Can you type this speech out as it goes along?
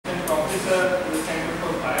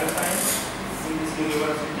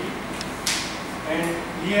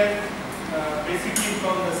here basically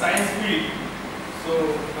from the science field.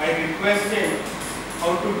 So I request him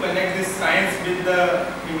how to connect this science with the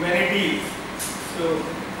humanities. So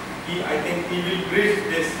I think he will bridge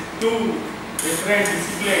this two different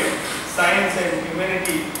disciplines, science and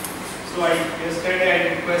humanity. So yesterday I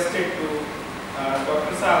requested to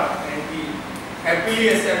Dr. Saab, and he happily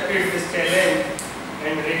accepted this challenge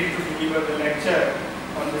and ready to deliver the lecture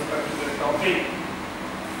on this particular topic.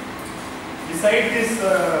 Besides this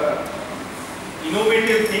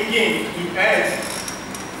innovative thinking, he has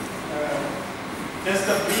just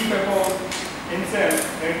a brief about himself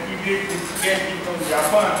that he did his PhD from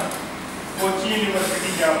Japan, Kochi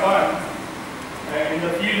University, Japan, in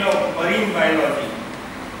the field of marine biology,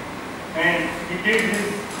 and he did his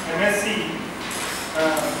MSc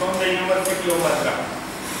from the University of Madras.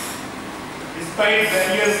 Despite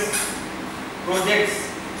various projects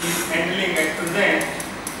he is handling at present,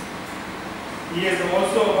 he has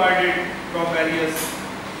also awarded from various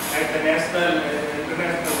at the national and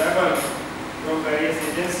international level from various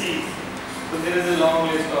agencies. So there is a long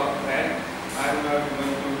list of that. I am not going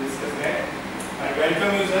to discuss that. I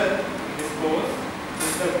welcome you, sir, in this course. This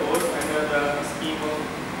is the course under the scheme of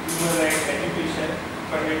human rights education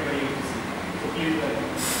funded by UGC. So please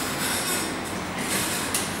welcome.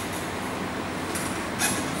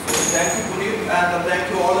 So thank you, Puneet, and thank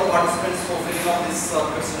you all the participants for filling up this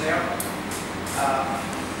questionnaire.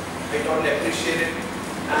 I totally appreciate it.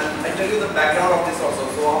 And I tell you the background of this also.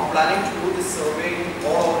 So I'm planning to do this survey in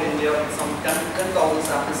all over India with some 10,000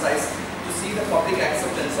 sample size to see the public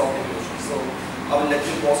acceptance of evolution. So I will let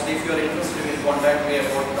you post if you are interested, you will contact me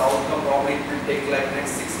about the outcome. Probably it will take like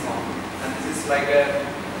next 6 months. And this is like a,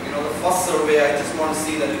 the first survey. I just want to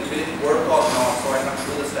see that it will work or not. So I have to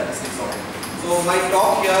do the statistics on it. So my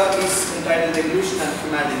talk here is entitled Evolution and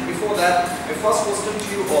Humanity. Before that, my first question to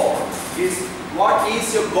you all is, what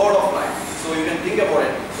is your God of life? So you can think about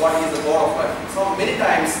it, what is the God of life? So many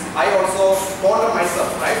times I also ponder myself,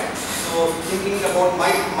 right? So thinking about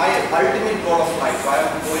my ultimate God of life. I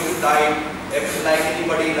am going to die like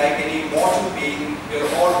anybody, like any mortal being, we are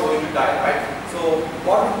all going to die, right? So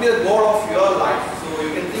what would be the God of your life? So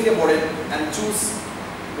you can think about it and choose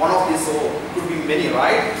one of these, so it could be many,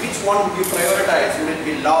 right? Which one would you prioritize? Would it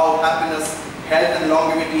be love, happiness, health and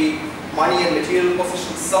longevity, money and material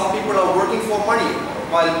possessions? Some people are working for money,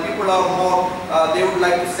 while people are more, they would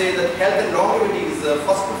like to say that health and longevity is the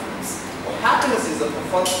first preference, or happiness is the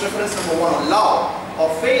first preference, number one, or love, or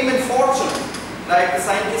fame and fortune. Like the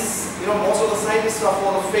scientists, most of the scientists are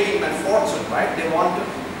for the fame and fortune, right? They want to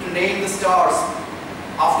name the stars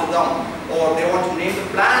after them, or they want to name the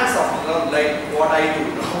plants after them, like what I do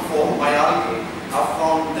for my algae. I've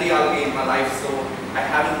found 3 algae in my life, so I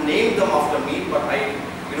haven't named them after me, but my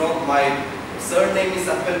surname is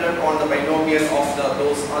appended on the binomial of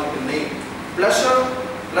those algae name.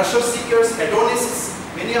 Pleasure seekers, hedonists,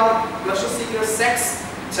 many are pleasure seekers, sex,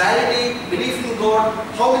 charity, belief in God.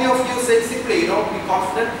 How many of you say simply, be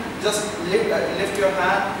confident, just lift your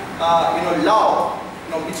hand, love.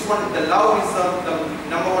 Which one? The love is the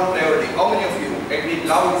number one priority. How many of you agree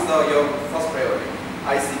love is your first priority?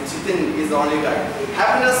 I see Chitin is the only guy.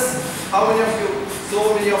 Happiness, how many of you?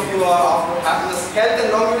 So many of you are after happiness. Health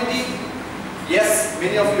and longevity, yes,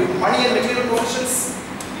 many of you. Money and material possessions,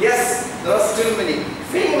 yes, there are still many.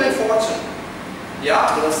 Fame and fortune,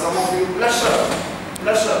 yeah, there are some of you. Pleasure,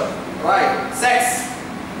 right. Sex,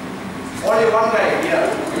 only one guy here,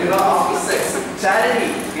 after sex.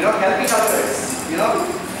 Charity, helping others.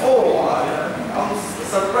 I'm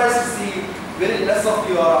surprised to see very less of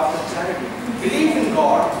you are after charity. Believe in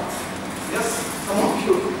God, yes, some of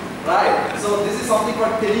you, right? So this is something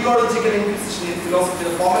called teleological inquisition in philosophy,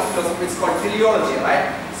 the formal philosophy, it's called teleology,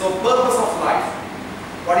 right? So purpose of life.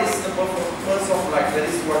 What is the purpose of life?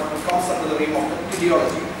 That is what comes under the name of the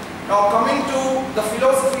teleology. Now coming to the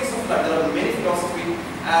philosophies of life, there are many philosophies,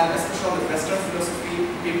 and especially on the Western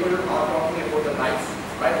philosophy, people are talking about the life,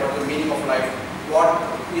 right? What is the meaning of life? What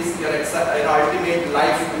is your ultimate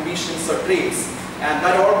life ambitions or dreams? And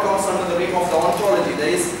that all comes under the name of the ontology.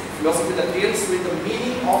 There is philosophy that deals with the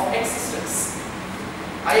meaning of existence.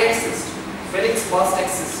 I exist. Felix Bast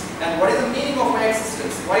exists. And what is the meaning of my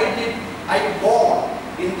existence? Why did I born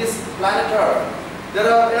in this planet Earth?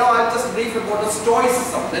 There are, I'll just brief about the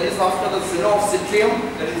Stoicism. That is after the Zeno of Citium,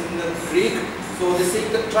 that is in the Greek. So they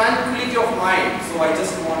seek the tranquility of mind. So I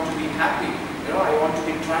just want to be happy. I want to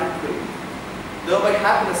be tranquil. Thereby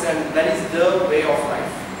happiness, and that is the way of life.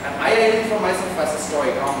 And I identify myself as a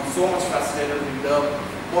Stoic. I'm so much fascinated with the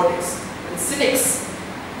bodies. And Cynics,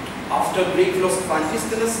 after Greek philosopher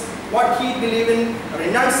Antisthenes, what he believed in,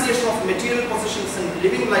 renunciation of material possessions and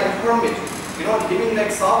living like a hermit, living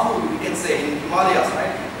like sadhu, we can say, in Himalayas,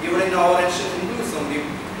 right? Even in our ancient Hinduism,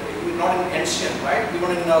 not in ancient, right?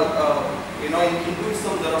 Even in in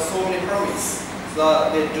Hinduism, there are so many hermits. So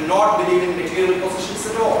they do not believe in material possessions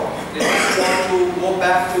at all. They just want to go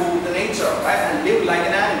back to the nature, right, and live like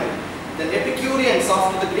an animal. The Epicureans,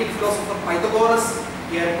 after the Greek philosopher Pythagoras,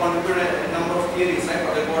 he had contributed a number of theories, right?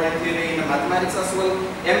 Pythagorean theory in mathematics as well,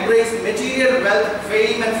 embraced material wealth,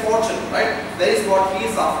 fame, and fortune, right? That is what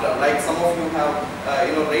he is after. Like some of you have,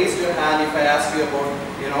 raised your hand if I ask you about,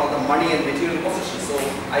 the money and material possessions. So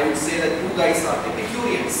I would say that you guys are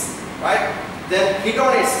Epicureans, right? Then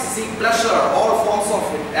hedonists seek pleasure, all forms of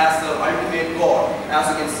it, as the ultimate goal. As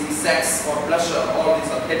you can see, sex or pleasure, all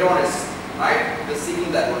these are hedonists, right? They're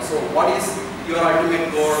seeking that one. So what is your ultimate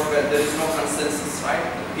goal? Well, there is no consensus, right?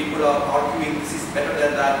 People are arguing this is better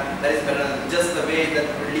than that is better than just the way that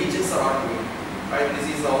religions are arguing, right? This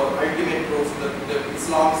is our ultimate proof. The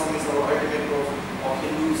Islamism is our ultimate proof, or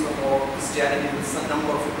Hinduism or Christianity with a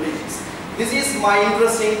number of religions. This is my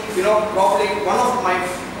interesting, probably one of my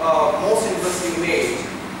most interesting image.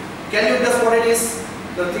 Can you guess what it is?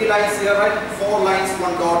 The 3 lines here, right? 4 lines,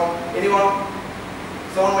 1 dot. Anyone?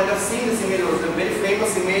 Someone might have seen this image. It was a very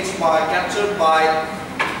famous image captured by,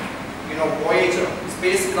 Voyager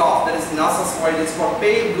spacecraft. That is NASA's Voyager. It's called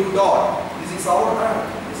pale blue dot. This is our Earth.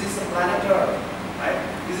 This is the planet Earth, right?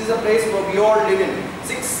 This is a place where we all live in.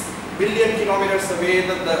 6 billion kilometers away.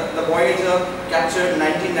 The Voyager captured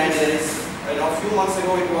 1990. That is, a few months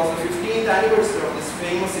ago, it was the 15th anniversary of this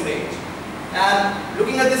famous image. And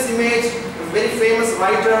looking at this image, a very famous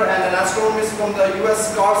writer and an astronomist from the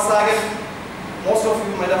US, Carl Sagan. Most of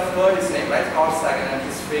you might have heard his name, right? Carl Sagan, and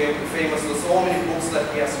he's famous for so many books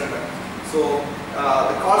that he has written. So,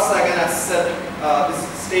 the Carl Sagan has said this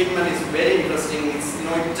statement is very interesting. It's,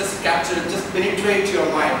 it just captures, just penetrates your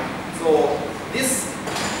mind. So, this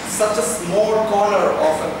such a small corner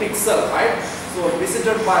of a pixel, right? So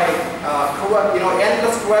visited by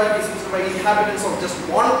endless cruelty is visited by inhabitants of just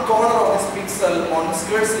one corner of this pixel on the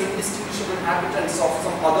scarcely indistinguishable inhabitants of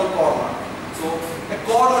some other corner. So a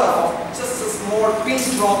corner of just a small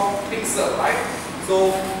pinch drop pixel, right?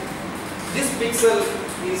 So this pixel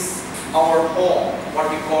is our home,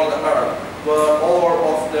 what we call the Earth, where all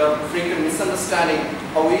of the frequent misunderstanding,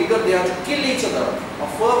 how eager they are to kill each other, how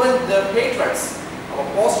fervent their hatreds, our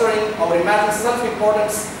posturing, our imagined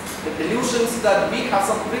self-importance, the delusions that we have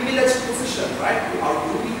some privileged position, right? Or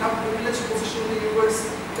do we have privileged position in the universe?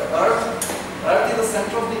 The Earth is the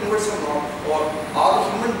center of the universe or not? Or are the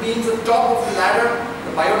human beings the top of the ladder,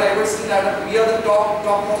 the biodiversity ladder? We are the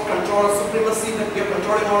topmost controller, supremacy, that we are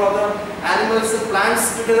controlling all other animals and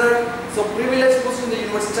plants together. So privileged position in the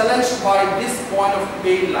universe challenged by this point of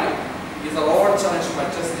pale light. These are all challenged by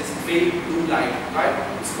just this pale blue light, right?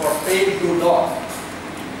 It's called pale blue dot.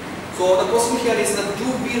 So the question here is that do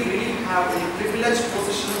we really have a privileged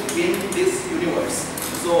position in this universe?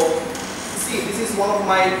 So see, this is one of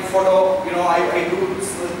my photo, I do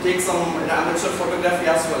take some amateur photography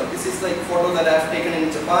as well. This is like photo that I've taken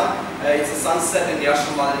in Japan. It's a sunset in the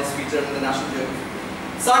ashrama that is featured in the National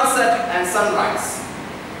Geographic. Sunset and sunrise.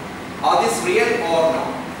 Are these real or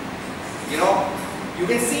no? You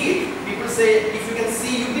can see it. People say if you can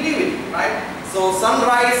see, you believe it, right? So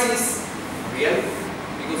sunrise is real.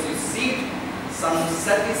 Because you see it,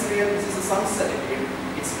 sunset is real, this is a sunset,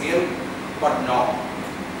 it's real, but no,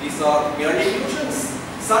 these are merely illusions.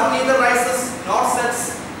 Sun neither rises nor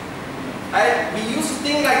sets. And we used to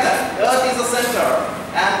think like that, Earth is the center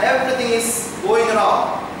and everything is going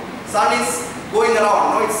around. Sun is going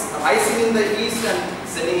around, no, it's rising in the east and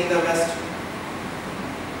setting in the west.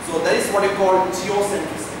 So that is what we call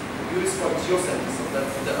geocentrism. The view is called geocentrism, that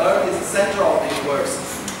the Earth is the center of the universe.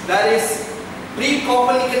 That is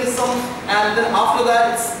pre-Copernicanism, and then after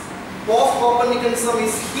that it's post-Copernicanism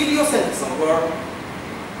is heliocentrism, where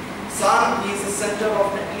Sun is the center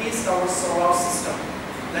of at least our solar system.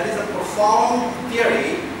 That is a profound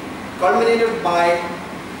theory culminated by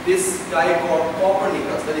this guy called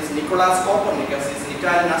Copernicus, that is Nicolaus Copernicus, is an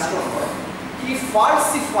Italian astronomer. He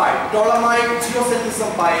falsified Ptolemaic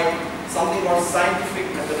geocentrism by something called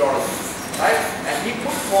scientific methodology, right? And he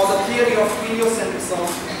put forth the theory of heliocentrism,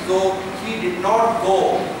 though he did not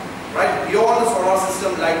go right beyond the solar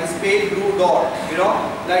system like this pale blue dot,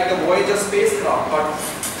 like the Voyager spacecraft. But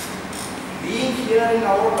being here in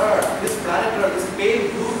our Earth, this planet Earth, this pale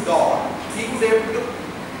blue dot, he could be able to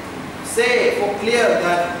say for clear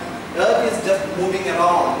that Earth is just moving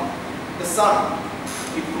around the sun.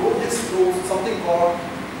 He proved this through something called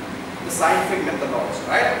the scientific methodology,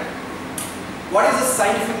 right? What is the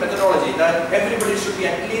scientific methodology that everybody should be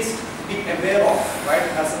at least be aware of, right,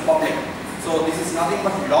 as a public? So this is nothing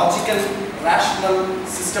but logical, rational,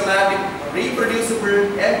 systematic,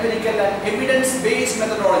 reproducible, empirical and evidence-based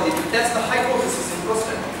methodology to test the hypothesis in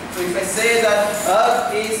question. So if I say that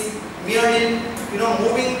Earth is merely,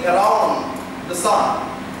 moving around the sun,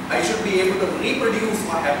 I should be able to reproduce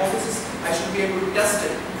my hypothesis. I should be able to test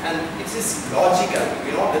it, and it is logical.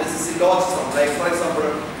 There is a syllogism, like for example,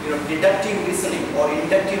 deductive reasoning or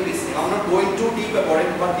inductive reasoning. I'm not going too deep about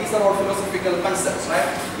it, but these are all philosophical concepts, right?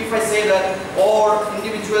 If I say that all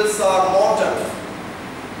individuals are mortal,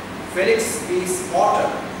 Felix is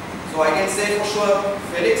mortal, so I can say for sure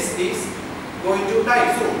Felix is going to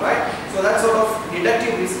die soon, right? So that sort of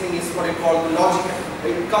deductive reasoning is what I call the logical.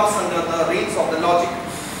 It comes under the reins of the logic.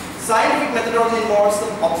 Scientific methodology involves the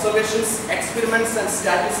observations, experiments and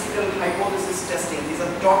statistical hypothesis testing. These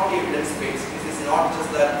are totally evidence-based. This is not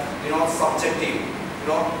just that, subjective.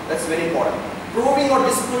 That's very important. Proving or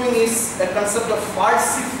disproving is a concept of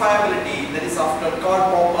falsifiability. That is after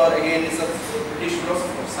Karl Popper, again, is a British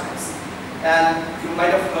philosopher of science. And you might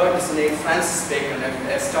have heard his name, Francis Bacon,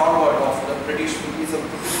 a stalwart of the British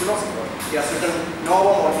philosopher. He has written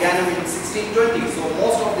Novum Organum in 1620. So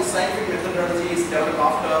most of the scientific methodology is developed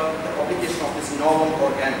after the publication of this Novum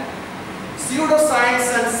Organum. Pseudoscience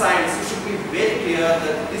and science, you should be very clear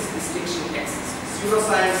that this distinction exists.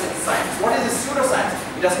 Pseudoscience and science. What is this pseudoscience?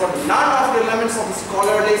 It has got none of the elements of the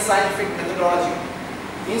scholarly scientific methodology.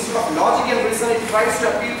 Instead of logic and reason, it tries to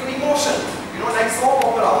appeal to emotion. Like soap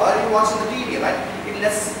opera, or you watching the TV, right? It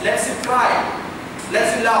lets you cry,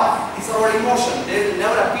 lets you laugh. These are all emotion. They will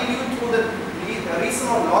never appeal you through the reason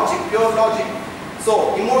or logic, pure logic.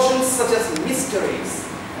 So emotions such as mysteries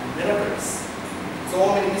and miracles.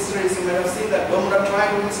 So many mysteries, you might have seen that Bermuda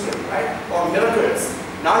Triangle mystery, right? Or miracles.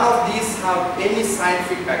 None of these have any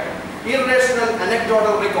scientific background. Irrational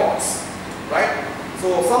anecdotal records, right?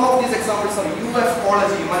 So some of these examples are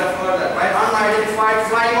ufology. You might have heard that, right? Unidentified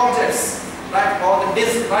flying objects. Right, or the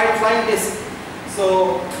disc, right, flying disc.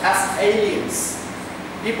 So, as aliens,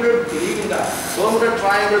 people believe in that. Bermuda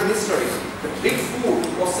Triangle mystery. The Bigfoot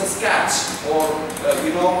was Sasquatch, or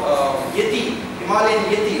Yeti,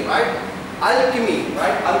 Himalayan Yeti, right? Alchemy,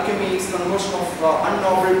 right? Alchemy is conversion of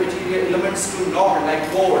unnoble material elements to noble,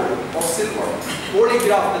 like gold or silver.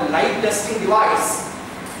 Polygraph, the light testing device.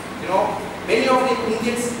 Many of the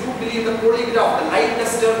Indians do believe the polygraph, the light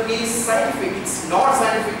tester, is scientific. It's not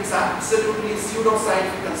scientific, it's absolutely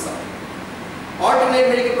pseudo-scientific concept. Alternate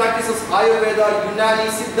medical practices, Ayurveda, Unani,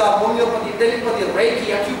 Siddha, homeopathy, telepathy, Reiki,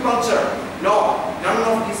 acupuncture. No, none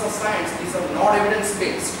of these are science. These are not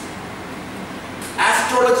evidence-based.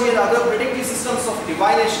 Astrology and other predictive systems of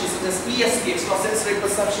divination such as ESP, extrasensory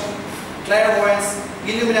perception, clairvoyance,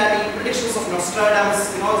 Illuminati, predictions of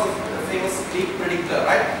Nostradamus, the famous deep predictor,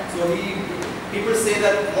 right? So people say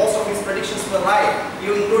that most of his predictions were right,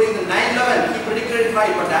 even including the 9/11, he predicted it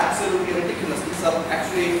right, but absolutely ridiculous. These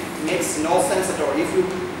actually makes no sense at all. If you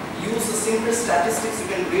use the simple statistics, you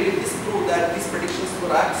can really disprove that these predictions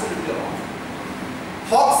were absolutely wrong.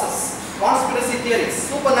 Hoaxes, conspiracy theories,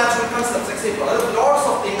 supernatural concepts, etc. There are lots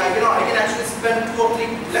of things. I can actually spend 2 or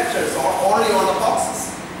 3 lectures only on the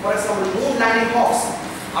hoaxes. For example, moon landing hoax.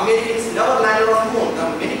 Americans never landed on moon.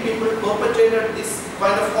 Many people perpetrated this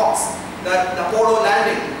kind of hoax, that the Apollo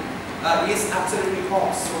landing is absolutely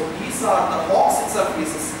hoax. So these are, the hoax itself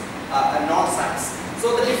is a non-science.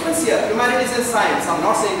 So the difference here, humanities and science, I'm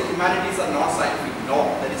not saying that humanities are not scientific.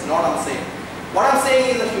 No, that is not what I'm saying. What I'm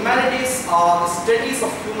saying is that humanities are the studies of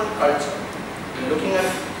human culture. We're looking at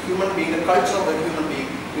human being, the culture of the human being,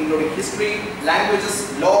 including history, languages,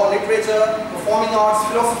 law, literature, performing arts,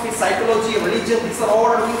 philosophy, psychology, religion. These are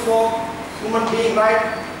all looking for human being,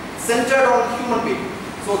 right? Centered on human being.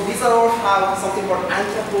 So these are all have something called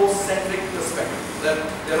anthropocentric perspective.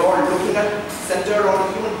 They're all looking at centered on the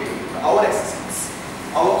human being, our existence,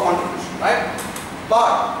 our contribution, right?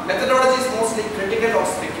 But methodology is mostly critical or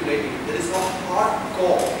speculative. There is no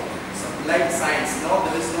hardcore like science.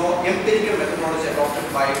 There is no empirical methodology adopted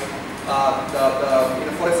by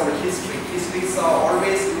for example, history. Histories are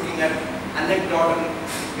always looking at anecdotal,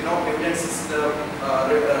 evidences,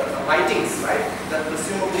 writings, right? That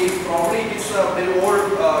presumably, probably it is a very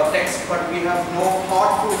old text, but we have no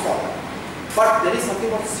hard proof on it. But there is something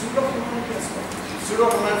called pseudo-humanity as well.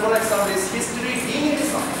 Pseudo-humanity, for example, is history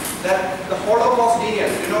denialism. That the Holocaust denial,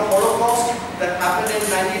 Holocaust that happened in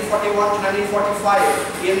 1941 to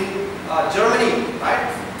 1945 in Germany,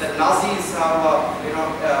 right? The Nazis have,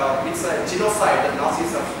 it's a genocide that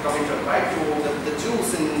Nazis have committed, right, to the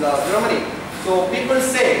Jews in Germany. So people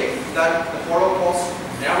say that the Holocaust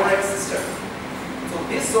never existed. So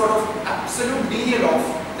this sort of absolute denial of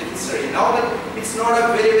the history. Now that it's not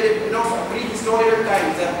a very, very, prehistorical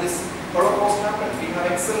times that this Holocaust happened. We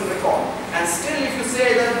have excellent record. And still, if you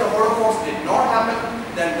say that the Holocaust did not happen,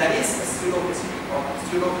 then that is a pseudo-history or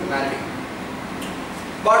pseudo-humanity.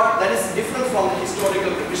 But that is different from the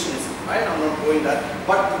historical revisionism, right? I'm not going that.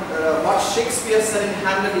 But what Shakespeare said in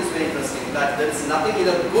Hamlet is very interesting, that there is nothing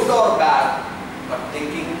either good or bad, but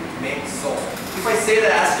thinking makes so. If I say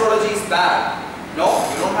that astrology is bad, no,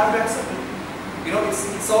 you don't have to accept it. You know,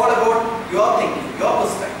 it's all about your thinking, your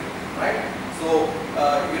perspective, right? So,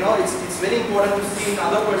 you know, it's very important to see in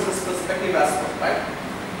other person's perspective as well, right?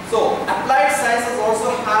 So, applied sciences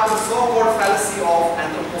also have the so-called fallacy of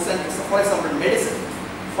anthropocentrism. For example, medicine,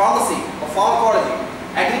 pharmacy or pharmacology,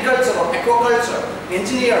 agriculture or aquaculture,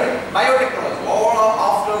 engineering, biotechnology, all are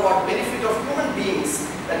after what benefit of human beings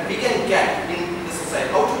that we can get in the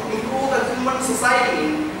society. How to improve the human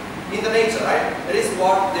society in the nature, right? That is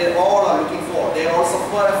what they all are looking for. They also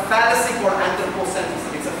for a fallacy called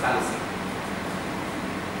anthropocentrism. It's a fallacy.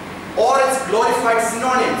 Or its glorified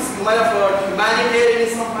synonyms. You might have heard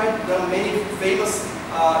humanitarianism, right? There are many famous,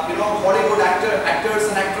 you know, Hollywood actors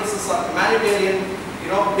and actresses are humanitarian. You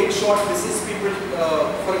know, big short business people,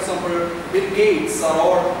 for example, Bill Gates are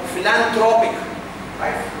all philanthropic,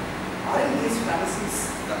 right? Aren't these fantasies?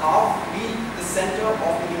 Are we the center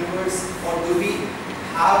of the universe, or do we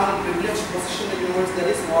have a privileged position in the universe? That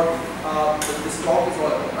is what this talk is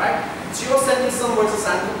all about, right? Geocentrism versus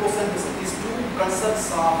anthropocentrism. These two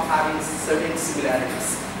concepts are having certain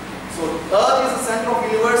similarities. So, Earth is the center of the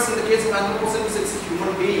universe. In the case of anthropocentrism, it's a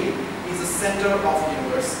human being. He's the center of the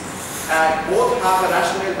universe. And both have a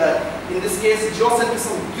rationale that, in this case,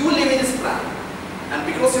 geocentrism, you live in this planet. And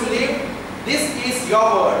because you live, this is your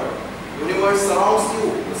world. The universe surrounds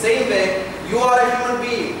you. The same way, you are a human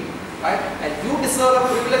being, right? And you deserve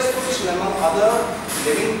a privileged position among other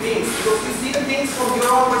living beings. Because you see the things from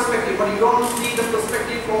your own perspective, but you don't see the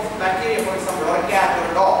perspective of bacteria, for example, or a cat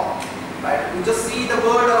or a dog, right? You just see the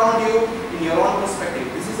world around you in your own perspective.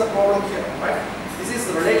 This is the problem here, right? This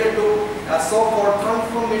is related to a so-called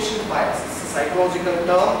confirmation bias. It's a psychological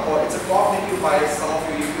term, or it's a cognitive bias. Some of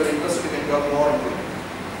you, if you're interested, you can go more into it.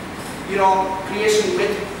 You know, creation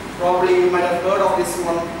myth, probably you might have heard of this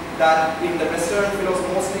one, that in the Western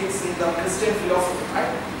philosophy, mostly it's in the Christian philosophy,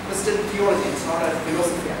 right? Christian theology, it's not a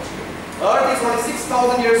philosophy actually. Earth is only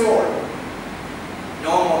 6,000 years old.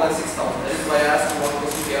 No more than 6,000. That is why I asked you one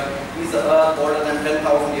question here. Is the Earth older than 10,000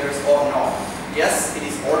 years or not? Yes, it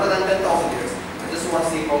is older than 10,000 years. Just want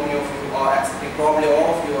to see how many of you are accepting. Probably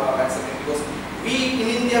all of you are accepting, because we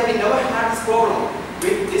in India, we never had this problem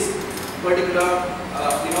with this particular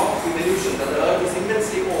you know, evolution, that the Earth is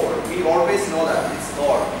immensely old. We always know that it's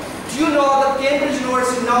old. Do you know that Cambridge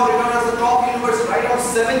University now regarded as the top university right around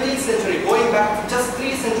 17th century, going back just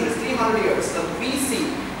 3 centuries, 300 years. The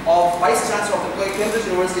VC of Vice Chancellor of the Cambridge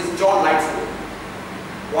University is John Lightfoot.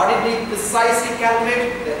 What did he precisely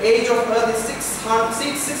calculate? The age of Earth is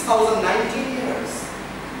 6,019 years.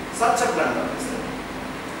 Such a blunder, isn't it?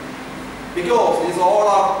 Because these all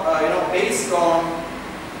are, you know, based on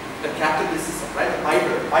the Catholicism, right? The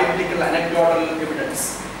Bible, biblical anecdotal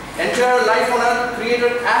evidence. Entire life on Earth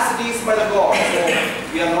created as it is by the God. So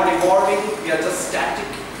we are not evolving; we are just static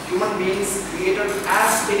human beings created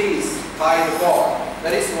as it is by the God.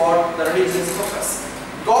 That is what the religions profess.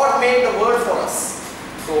 God made the world for us.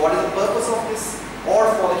 So what is the purpose of this? Or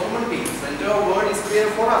for the human beings. The entire world is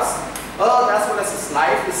created for us. Earth as well as its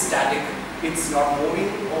life is static. It's not moving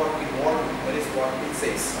or evolving. That is what it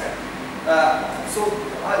says. Right?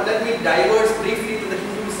 Let me diverge briefly to the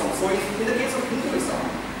Hinduism. So in the case of Hinduism,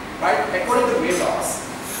 right, according to Vedas,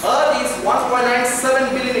 Earth is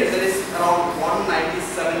 1.97 billion years. That is around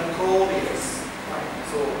 197 crore years. Right?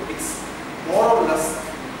 So it's more or less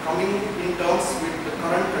coming in terms with the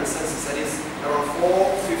current consensus, that is around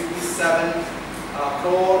 457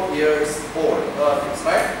 crore years old, Earth is,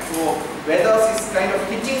 right? So Vedas is kind of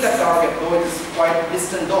hitting the target, though it is quite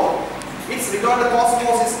distant though. It's regarded the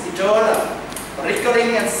cosmos is eternal,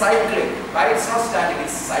 recurring and cycling, right? It's not static,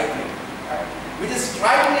 it's cycling, right? Which is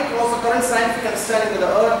strikingly close to current scientific understanding that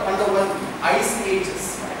the Earth underwent ice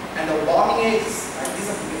ages, right? And the warming ages, right? These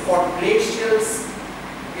are called glacials,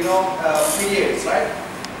 you know, periods, right?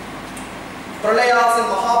 Pralayas and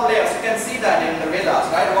Mahapralayas, you can see that in the Vedas,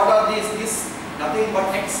 right? What are these? These nothing but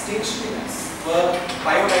extinction events, where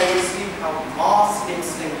biodiversity have massively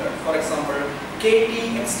extincted. For example,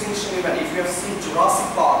 KT extinction event. If you have seen Jurassic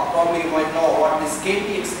Park, probably you might know what this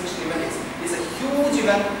KT extinction event is. It's a huge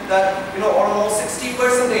event that, you know, almost 60%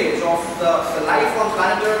 of the life on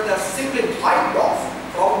planet Earth has simply wiped off,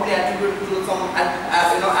 probably attributed to some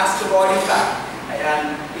asteroid impact,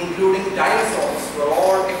 and including dinosaurs were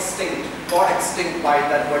all extinct, got extinct by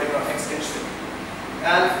that particular extinction.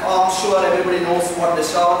 And I'm sure everybody knows what the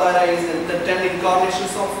Shavadara is, the 10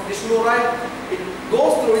 incarnations of Vishnu, right? It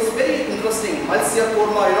goes through, it's very interesting. Matsya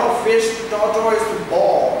Kurma, fish, tortoise to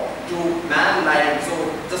boar, to man, lion. So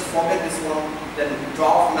just forget this one. Then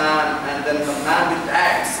dwarf man, and then the man with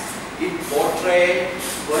axe. It portrays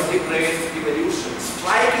vertebrate evolution,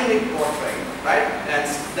 strikingly portrayed, right? And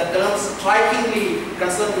the term strikingly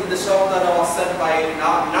concerned with the Shavadara was said by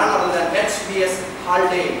none other than H.B.S.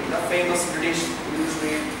 Haldane, the famous British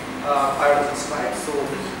evolutionary biologist, right? So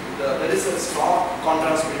there is a strong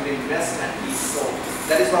contrast between West and East. So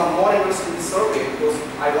that is why I'm more interested in this survey, because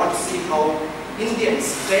I want to see how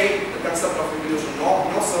Indians take the concept of evolution. No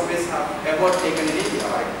surveys have ever taken in India,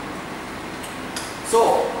 right?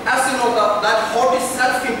 So, as you know, that haughty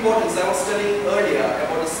self-importance I was telling earlier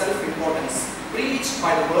about the self-importance preached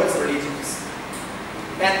by the world's religions,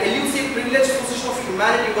 an elusive privileged position of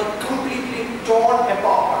humanity were completely torn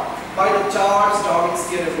apart by the Charles Darwin's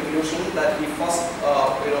theory of evolution that he first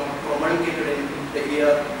promulgated in the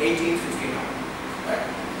year 1859. Right?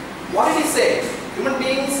 What did he say? Human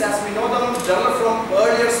beings, as we know them, developed from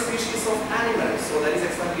earlier species of animals. So there is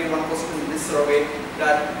exactly one question in this survey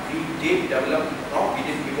that we did develop, we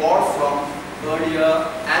did evolve from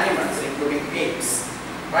earlier animals, including apes.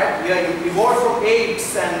 Right? We are evolved from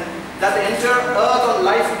apes, and that the entire earth or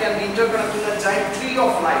life can be interconnected in a giant tree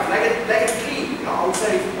of life, like a tree.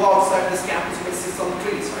 Outside, if you go outside this campus, you can see some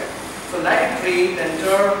trees, right? So like a tree, the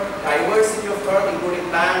entire diversity of earth, including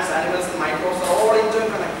plants, animals, and microbes, are all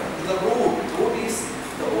interconnected. The root is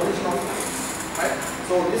the origin of life, right?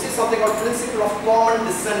 So this is something called principle of common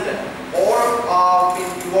descendant. All been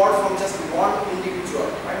evolved from just one individual,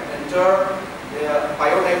 right? Entire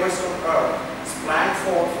biodiversity of earth sprang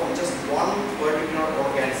forth from just one particular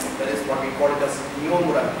organism. That is what we call it as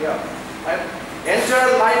neomorph here, right?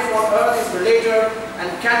 Entire life on earth is related and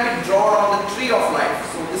can be drawn on the tree of life.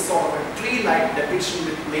 So this sort of a tree-like depiction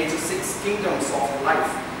with major 6 kingdoms of life.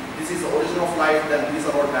 This is the origin of life. Then these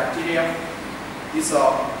are all bacteria. These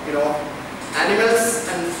are, animals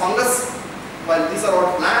and fungus. Well, these are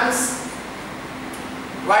all plants,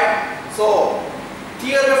 right? So,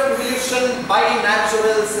 theory of evolution by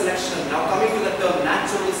natural selection. Now, coming to the term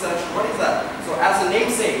natural selection, what is that? So, as the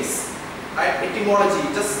name says, right? Etymology.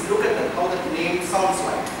 Just look at how the name sounds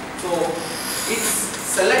like. So, it's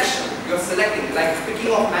selection. You're selecting, like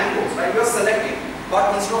picking of mangoes, right? You're selecting.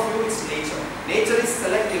 But instead of you, it's nature. Nature is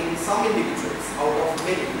selecting some individuals out of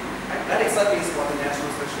many. Right? That exactly is what the natural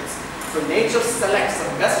selection is. So nature selects the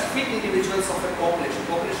best fit individuals of a population.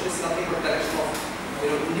 Population is nothing but a collection of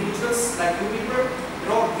individuals like you people.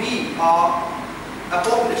 We are a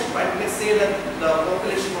population, right? We can say that the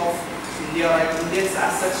population of India, right? Indians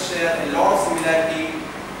as such share a lot of similarity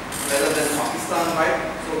rather than Pakistan, right?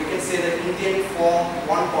 So we can say that Indian form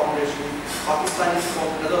one population, Pakistanis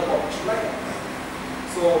form another population, right?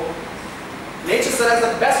 So, nature selects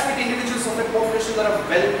the best fit individuals of a population that are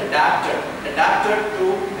well adapted to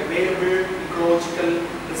available ecological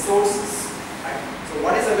resources. Right? So,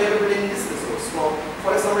 what is available in this resource? So,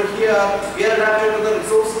 for example, here we are adapted to the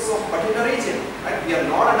resources of particular region. Right? We are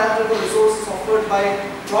not adapted to the resources offered by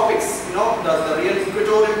tropics. The real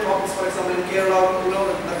equatorial tropics, for example, in Kerala,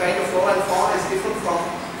 the kind of flora and fauna is different from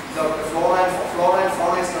the flora and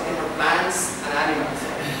fauna is nothing but plants and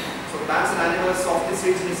animals. Plants and animals of this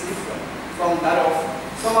region is different from that of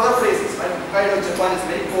some other places, right? Hokkaido, Japan is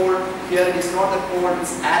very cold. Here it is not that cold,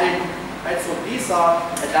 it's arid, right? So these are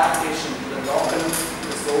adaptation to the local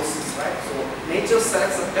resources, right? So nature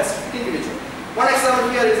selects the best individual. One example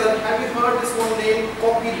here is that, have you heard this one name,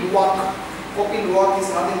 Kopi Luwak? Kopi Luwak is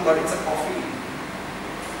nothing but it's a coffee.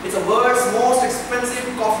 It's the world's most expensive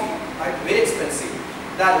coffee, right? Very expensive.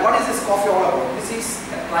 What is this coffee all about? This is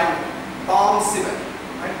a climate, palm civet.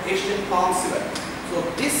 Right? Asian palm civet. So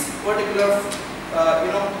this particular,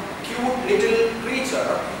 cute little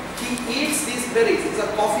creature, he eats these berries. These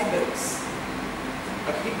are coffee berries.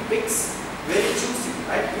 But he picks very juicy,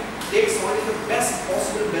 right? He takes only the best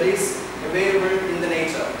possible berries available in the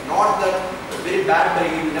nature. Not the very bad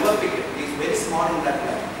berry. He will never pick it. He is very smart in that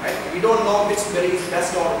way, right? We don't know which berry is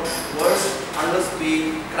best or worst unless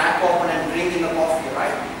we crack open and drink in the coffee,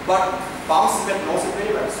 right? But palm civet knows it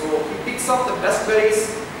very well. So he picks up the best berries,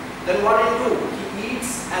 then what do? He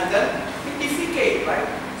eats and then he defecates, right?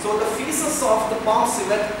 So the feces of the palm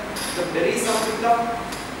civet, the berries are picked up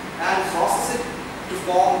and process it to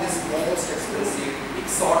form this most expensive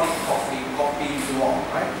exotic coffee, Kopi Luwak,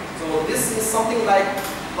 right? So this is something like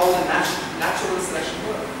how the natural selection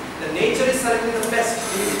works. The nature is selecting the best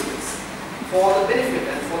individuals for the benefit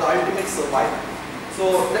and for the ultimate survival.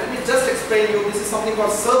 So let me just explain you, this is something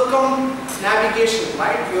called circumlocution navigation,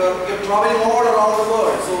 right? You're traveling all around the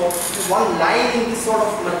world. So one line in this sort of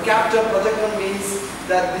Mercator projector means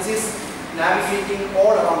that this is navigating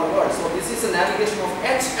all around the world. So this is a navigation of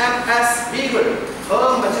HMS Beagle,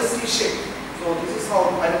 Her Majesty ship. So this is how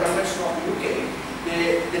by the convention of the UK,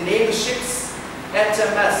 they name the ships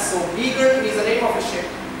HMS. So Beagle is the name of a ship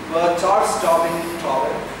where Charles Darwin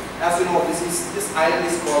traveled. As you know, this island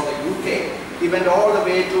is called the UK. He went all the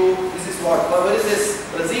way to, this is what? Where is this?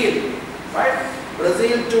 Brazil, right?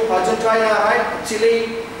 Brazil to Argentina, right?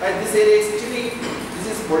 Chile, right? This area is Chile.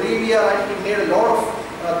 This is Bolivia, right? He made a lot of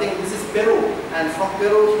things. This is Peru, and from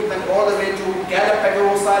Peru he went all the way to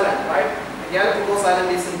Galapagos Island, right? Galapagos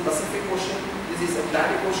Island is in Pacific Ocean. This is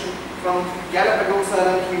Atlantic Ocean. From Galapagos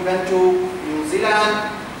Island he went to New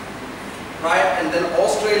Zealand, right? And then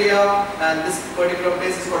Australia, and this particular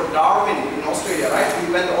place is called Darwin in Australia, right?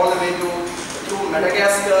 He went all the way to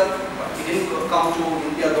Madagascar, but he didn't come to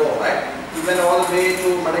India though, right? He went all the way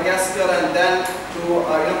to Madagascar and then to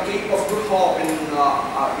Cape of Good Hope in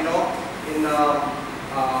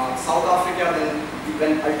South Africa. Then he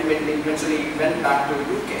went eventually went back to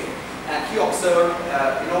UK, and he observed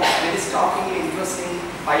very startlingly interesting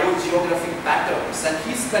biogeographic patterns, and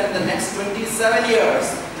he spent the next 27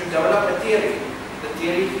 years to develop a theory. The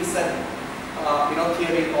theory he said,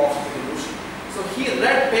 theory of evolution. So he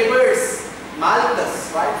read papers.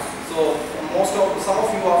 Malthus, right? So some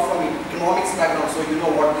of you are from economics background, so you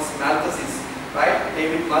know what this Malthus is, right?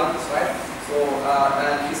 David Malthus, right? So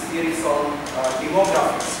and his theories on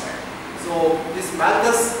demographics, right? So this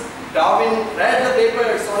Malthus, Darwin read the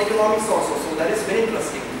papers on economics also, so that is very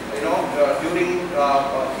interesting. During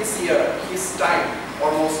his time,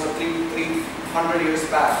 almost 300 years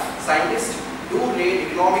back, scientists do read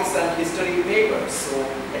economics and history papers. So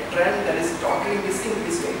a trend that is totally missing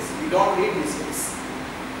these days. We don't read these days.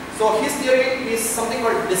 So his theory is something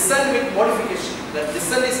called descent with modification. That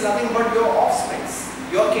descent is nothing but your offspring,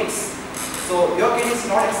 your kids. So your kid is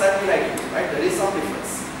not exactly like you, right? There is some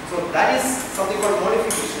difference. So that is something called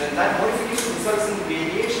modification, and that modification results in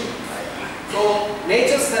variation. Right? So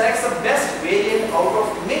nature selects the best variant out of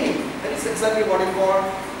many. That is exactly what we call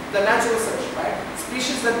the natural selection, right?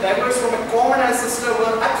 Species that diverge from a common ancestor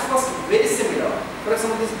were at first very similar. For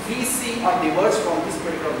example, this BC are diverged from this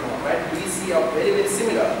particular node, right? BC are very, very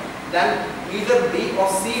similar. Then either B or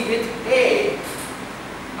C with A,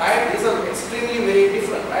 right? These are extremely very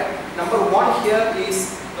different, right? Number one here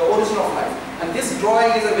is the origin of life. And this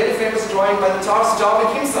drawing is a very famous drawing by Charles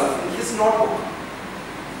Darwin himself in his notebook.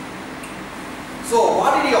 So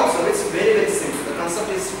what did he observe? It's very, very simple. The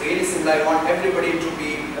concept is really simple. I want everybody to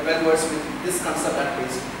be well versed with this concept at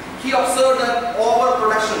least. He observed that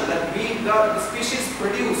overproduction, that the species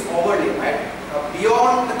produce overly, right?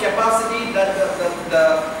 Beyond the capacity that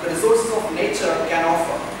the resources of nature can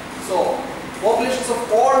offer. So populations of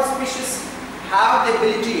all species have the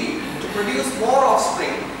ability to produce more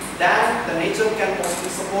offspring than the nature can possibly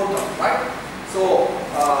support them, right? So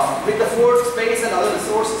with the food, space and other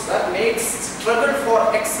resources, that makes struggle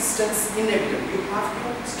for existence inevitable. You have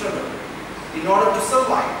to struggle in order to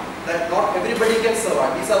survive. That not everybody can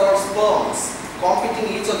survive. These are all sperms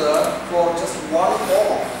competing each other for just one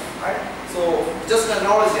form, right? So just an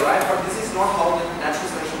analogy, right? But this is not how the natural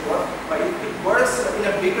selection works. But it works in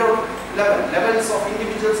a bigger level, levels of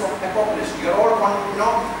individuals of a population. You are all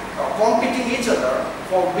competing each other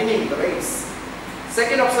for winning the race.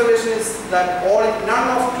 Second observation is that none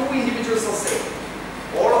of two individuals are same.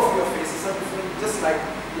 All of your faces are different, just like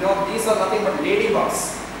these are nothing but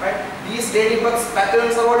ladybugs. Right? These ladybugs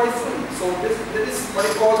patterns are all different. So this is what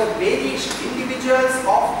I call the variation. Individuals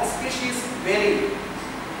of the species vary.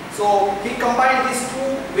 So he combined these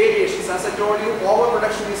two variations. As I told you,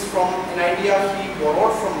 overproduction is from an idea he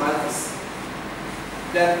borrowed from Malthus.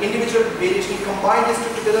 The individual variation, he combined these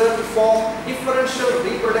two together to form differential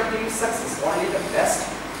reproductive success. Only the best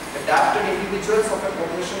adapted individuals of a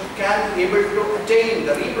population can be able to attain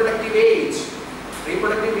the reproductive age.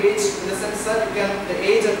 Reproductive age in the sense that the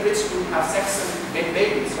age at which to have sex and make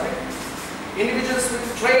babies, right? Individuals with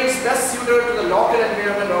traits best suited to the local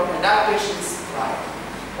environment of adaptations thrive.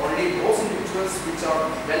 Only those individuals which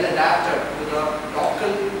are well adapted to the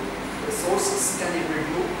local resources can be able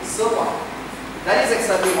to survive. That is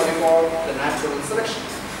exactly what we call the natural selection,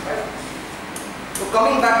 right? So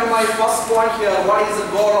coming back to my first point here, what is the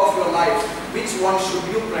goal of your life? Which one should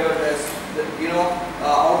you prioritize?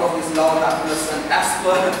 Out of this love and happiness, and as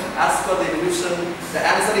per the evolution, the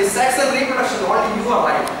answer is sex and reproduction. Only you are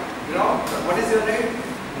right. What is your name?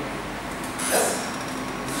 Yes?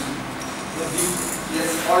 Yes,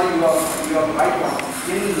 only you are the right one.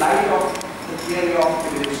 In light of the theory of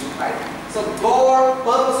evolution, right? So God's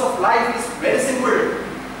purpose of life is very simple.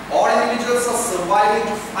 All individuals are surviving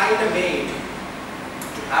to find a mate,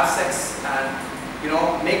 to have sex and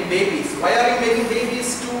make babies. Why are you making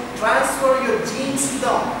babies? To transfer your genes to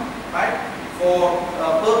them, right? For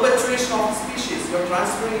perpetuation of the species, you are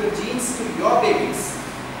transferring your genes to your babies,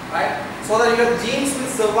 right? So that your genes will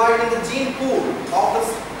survive in the gene pool of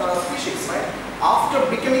the species, right? After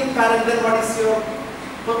becoming parent, then what is your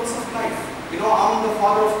purpose of life? I'm the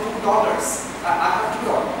father of 2 daughters. I have 2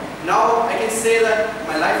 daughters. Now I can say that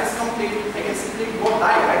my life is complete. I can simply go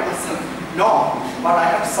die, right, myself. No, but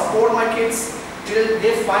I have to support my kids till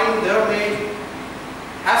they find their mate,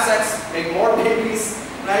 have sex, make more babies,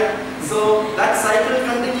 right? So that cycle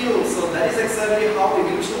continues. So that is exactly how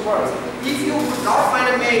evolution works. If you would not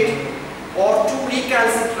find a mate or too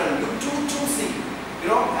recalcitrant, you're too choosy,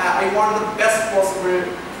 I want the best possible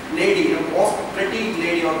lady, most pretty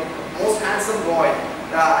lady or most handsome boy.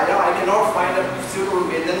 I cannot find a suitable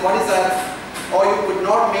mate. Then what is that? Or you could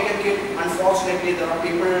not make a kid. Unfortunately, there are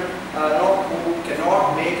people who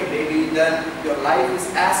cannot make a baby. Then your life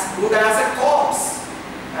is as good as a corpse,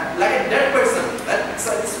 like a dead person.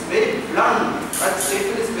 It's very blunt. That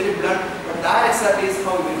statement is very blunt, but that exactly is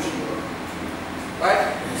how evolution works,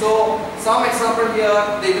 right? So some example here: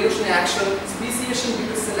 the evolutionary action, speciation due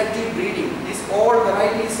to selective breeding. These all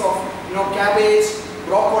varieties of cabbage,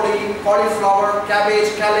 broccoli, cauliflower,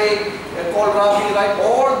 cabbage, kale, kohlrabi, right?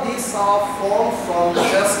 All these are formed from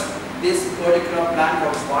just this particular plant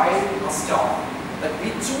called wild mustard. That we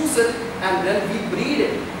choose it and then we breed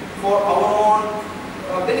it for our own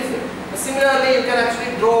benefit. Similarly, you can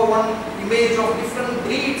actually draw one image of different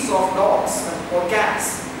breeds of dogs or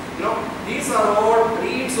cats. These are all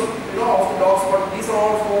breeds of of the dogs, but these are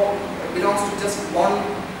all belongs to just one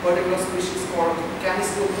particular species called Canis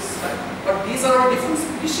lupus. But these are all different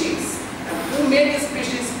species. And who made these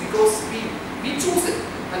species? Because we choose it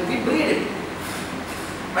and we breed it.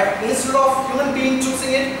 Right? Instead of human being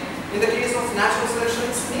choosing it, in the case of natural selection,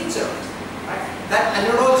 it's nature. Right? That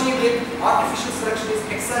analogy with artificial selection is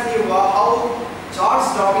exactly how Charles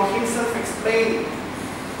Darwin himself explained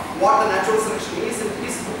what the natural selection is in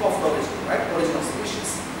his book of the origin, right? Origin of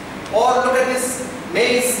Species. Or look at this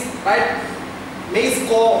maize, right? Maize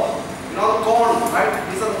corn, the corn, right?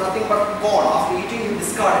 These are nothing but corn. After eating, you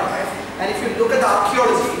discard it, right? And if you look at the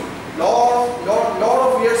archaeology,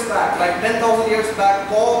 lot of years back, like 10,000 years back,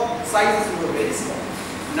 corn sizes were very small.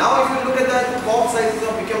 Now, if you look at that, corn sizes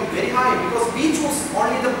have become very high because we choose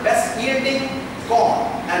only the best yielding corn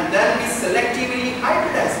and then we selectively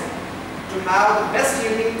hybridize it to have the best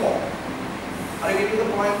yielding corn. Are you getting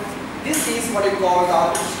the point? This is what you call the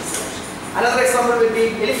artificial selection. Another example will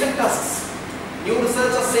be elephant tusks. New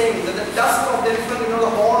research are saying that the tusk of the elephant, the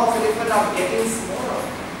horn of elephant are getting smaller.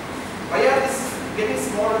 Why are this getting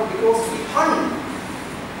smaller? Because we hunt.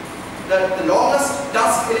 The longest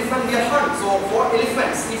tusk elephant we hunt. So for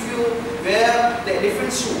elephants, if you wear the elephant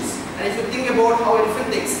shoes, and if you think about how elephant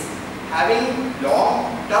thinks, having long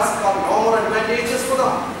tusks are no more advantageous for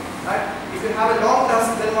them. Right? If you have a long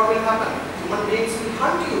tusk, then what will happen? Human beings will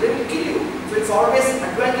hunt you, they will kill you. So it's always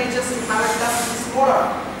advantageous to have a tusk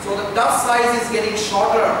smaller. So the tusk size is getting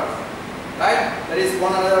shorter, right? That is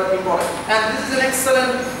one other important. And this is an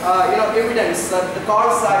excellent, evidence that the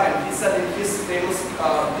Carl Sagan, he said in his famous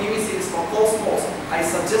TV series for Cosmos. I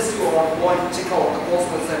suggest you all go and check out the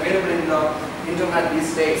Cosmos. It's available in the internet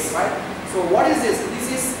these days, right? So what is this? This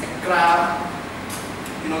is a crab.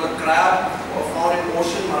 The crab found in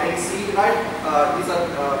ocean, marine sea, right? These are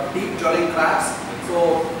deep dwelling crabs.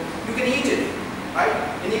 So you can eat it, right?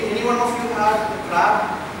 Any one of you have the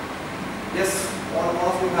crab? Yes, one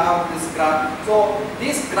of you have this crab. So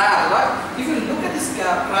this crab, right? If you look at this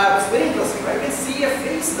crab, it's very interesting, right? You can see a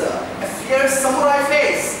face there, a fierce samurai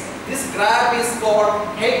face. This crab is called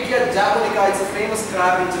Heikia japonica. It's a famous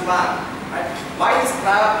crab in Japan. Right? Why this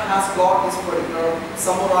crab has got this particular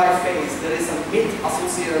samurai face? There is a myth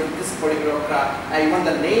associated with this particular crab. And even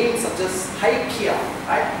the name suggests Heikia.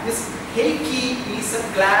 Right? This Heiki is a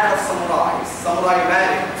clan of samurais, samurai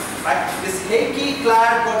warrior. Right? This Heiki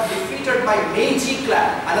clan got defeated by Meiji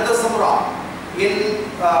clan, another samurai, in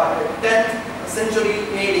 10th century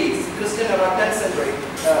AD, Christian era 10th century.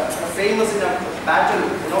 Famous in a battle,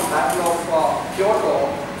 battle of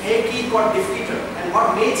Kyoto. Heiki got defeated, and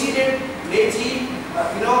what Meiji did? Meiji,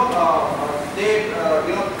 they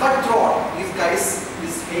cut throat these guys,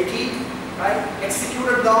 this Heiki, right?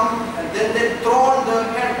 Executed them, and then they thrown the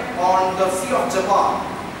head on the Sea of Japan.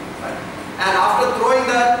 Right? And after throwing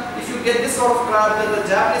that, if you get this sort of crab, then the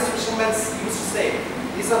Japanese fishermen used to say,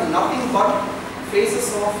 these are nothing but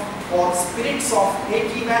faces of or spirits of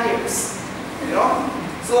Heiki warriors.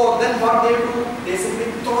 So then what they do, they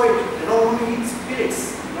simply throw it. They don't want to eat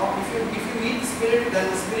spirits. If you eat spirit, then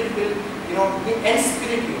the spirit will,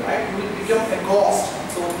 enspirit you, right? You will become a ghost.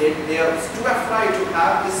 So they are too afraid to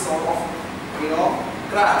have this sort of,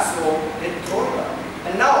 crab. So they throw it up.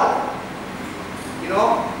 And now,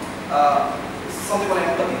 something called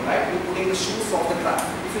empathy, right? You're putting the shoes of the crab.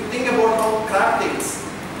 If you think about how crab thinks,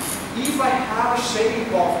 if I have a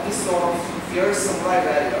shape of this sort of fierce samurai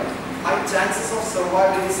warrior, my chances of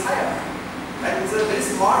survival is higher. And it's a very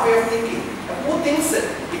smart way of thinking. And who thinks it?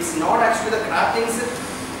 It's not actually the crab thinks it.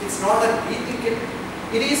 It's not that we think it.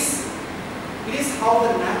 It is how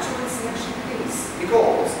the natural selection thinks.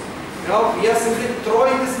 Because we are simply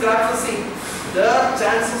throwing this crab to see. The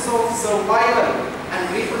chances of survival and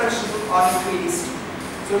reproduction are increased.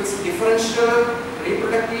 So it's differential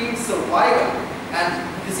reproductive survival, and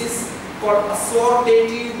this is called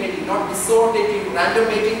assortative mating, not dissortative random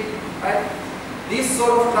mating, right? These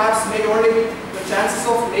sort of crabs mate only with the chances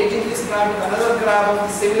of mating this crab with another crab of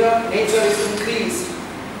similar nature is increased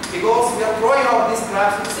because we are throwing out these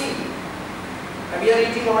crabs to sea. And we are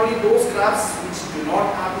eating only those crabs which do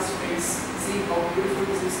not have this face. See how beautiful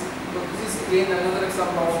this is. So this is again another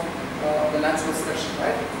example of the natural selection,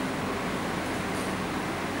 right?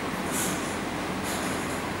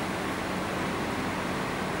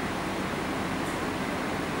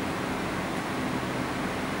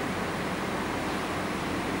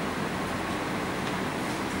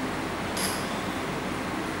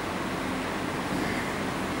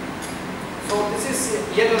 So this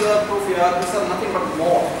is yet another proof here. These are nothing but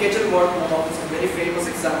moth. Kettlewort moth is a very famous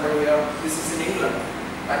example here. This is in England.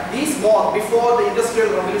 Right? These moths, before the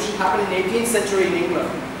Industrial Revolution happened in 18th century in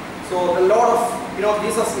England. So a lot of,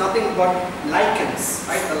 these are nothing but lichens.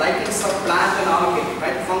 Right? The lichens are plant and algae,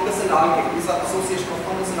 right? Fungus and algae. These are association of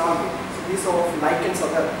fungus and algae. So these sort of lichens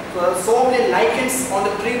are there. So there are so many lichens on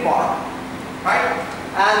the tree bark, right?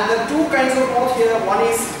 And the two kinds of moth here, one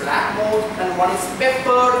is black moth and one is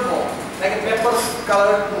peppered moth, like a pepper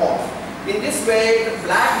colored moth. In this way, the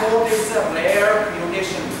black moth is a rare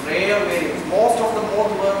mutation, rare variant. Most of the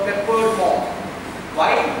moth were peppered moth.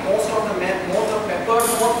 Why? Most of the moth are peppered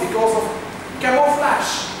moth because of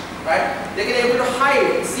camouflage, right? They can able to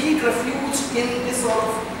hide, seek refuge in this sort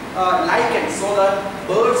of lichen so that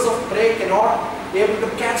birds of prey cannot be able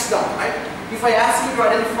to catch them, right? If I ask you to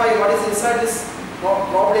identify what is inside this,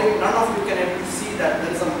 probably none of you can able to see that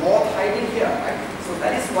there is a moth hiding here, right? So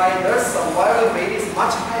that is why their survival rate is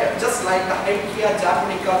much higher, just like the IKEA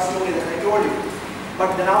Japonica story that I told you.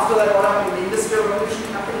 But then after that, what happened? The Industrial Revolution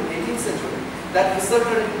happened in the 18th century. That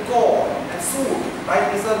resulted in corn and soot, right?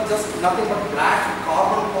 These are just nothing but black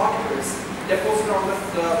carbon particles deposited on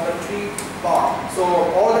the tree bark. So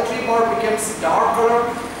all the tree bark becomes dark color.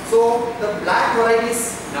 So the black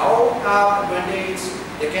varieties now have advantage.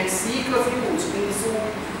 They can seek refuge in the soot,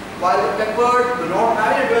 while the peppered do not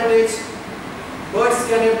have an advantage. Birds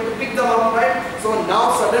can able to pick them up, right? So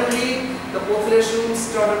now suddenly the population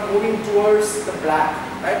started moving towards the black,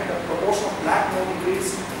 right? The proportion of black moth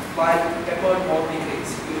increased while peppered moth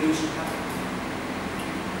decreased. Evolution happened.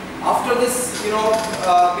 After this,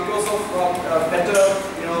 because of better,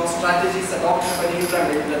 strategies adopted by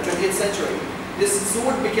England in the 20th century, this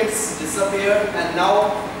soot becomes disappeared, and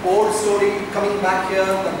now old story coming back here.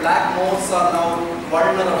 The black moths are now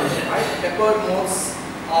vulnerable, right? Peppered moths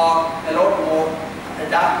are a lot more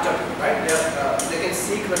adapted, right? They can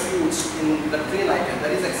seek refuge in the tree lichen.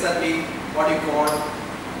 That is exactly what you call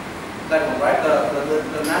that one, right?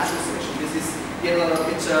 The natural selection. This is yet another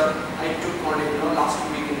picture I took only last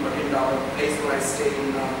week in Bathinda, the place where I stayed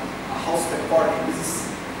in a house party. This is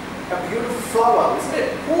a beautiful flower, isn't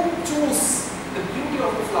it? Who chooses the beauty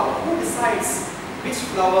of the flower? Who decides which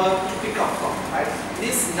flower to pick up from, right? It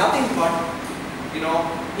is nothing but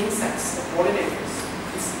insects, the pollinators.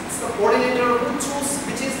 It's the pollinator who chooses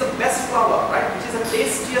which is the best flower, right? Which is the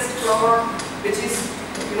tastiest flower, which is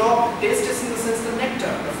tastiest in the sense the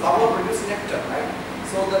nectar. The flower produces nectar, right?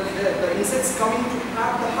 So the insects coming to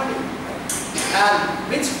have the honey, right?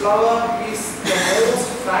 And which flower is the most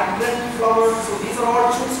fragrant flower? So these are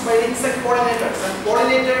all chosen by insect pollinators, and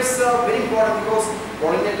pollinators are very important because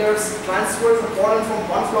pollinators transfer the pollen from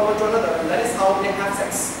one flower to another, and that is how they have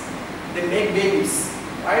sex. They make babies,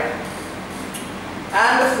 right?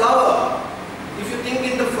 And the flower, if you think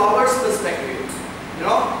in the flower's perspective,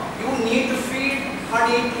 you need to feed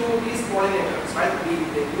honey to these pollinators, right?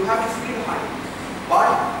 You have to feed honey, but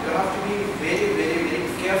you have to be very, very, very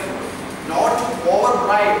careful not to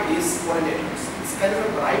override these pollinators. It's kind of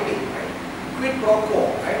a bribing, right? Quid pro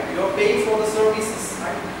quo, right? You're paying for the services,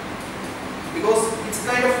 right? Because it's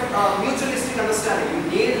kind of mutualistic understanding. You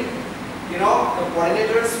need you know, the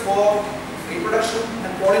pollinators for reproduction,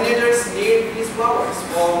 and pollinators need these flowers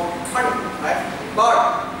for honey, right?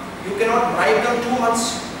 But you cannot bribe them too much.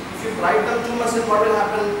 If you bribe them too much, then what will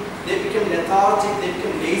happen? They become lethargic, they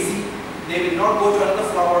become lazy, they will not go to another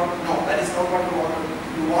flower. No, that is not what you want.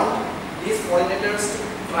 You want these pollinators to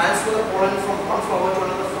transfer the pollen from one flower to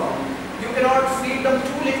another flower. You cannot feed them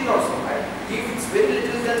too little also, right? If it's very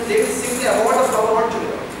little, then they will simply avoid the flower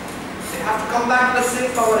altogether. They have to come back to the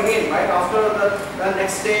same flower again, right? After the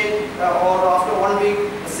next day or after 1 week,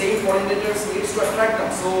 the same pollinators needs to attract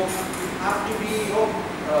them. So you have to be, you know,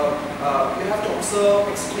 you have to observe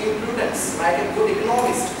extreme prudence, like a good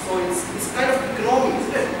economist. So it's kind of economy,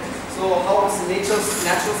 isn't it? So how is natural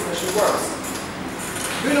selection works?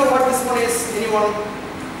 Do you know what this one is? Anyone?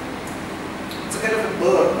 It's a kind of a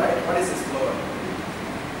bird, right? What is this bird?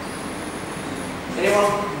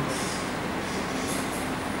 Anyone?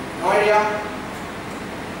 No idea?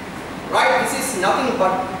 Right? This is nothing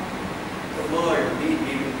but the bird,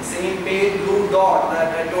 the same pale blue dot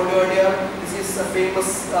that I told you earlier. This is a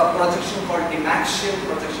famous projection called Dymaxion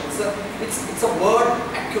projection. It's a word,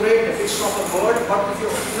 accurate depiction of a bird, but if you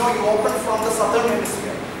open from the southern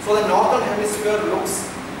hemisphere. So the northern hemisphere looks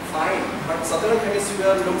fine, but southern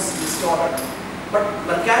hemisphere looks distorted. But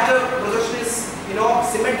Mercator projection is,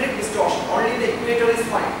 symmetric distortion. Only the equator is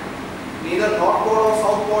fine. Neither north pole or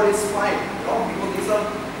south pole is fine. Because these are,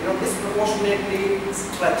 disproportionately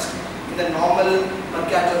stretched in the normal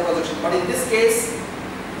Mercator projection. But in this case,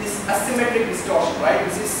 this asymmetric distortion, right?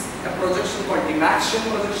 This is a projection called Dymaxion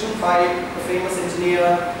projection by the famous engineer,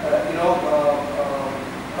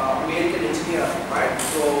 American engineer, right?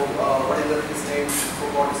 So, what is his name?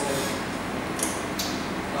 Forgot his name.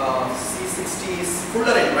 C60s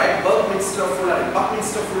Fullerene, right? Buckminster Fullerene,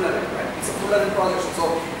 right? It's a Fullerene projection.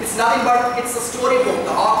 So it's nothing but it's a storybook,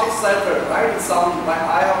 the Arctic Circle, right? It's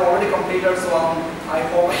I have already completed, so I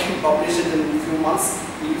hope I can publish it in a few months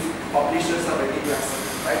if publishers are ready to accept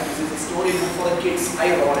it, right? This is a storybook for the kids.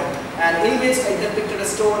 I wrote it, and in which I depicted a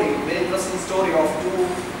story, very interesting story of two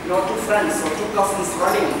friends or two cousins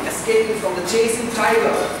running, escaping from the chasing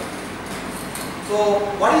tiger. So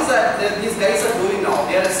what is that these guys are doing now?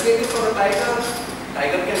 They are escaping from the tiger.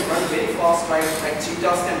 Tiger can run very fast, right? Like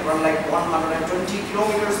cheetahs can run like 120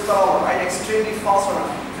 kilometers per hour, right? Extremely fast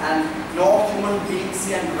runner. And no human beings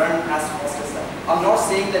can run as fast as that. I'm not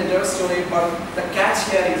saying the entire story, but the catch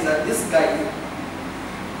here is that this guy,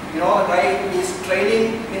 the guy who is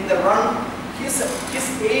training in the run, his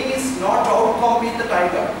aim is not to outcompete the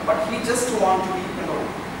tiger, but he just wants to be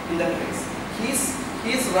in the race.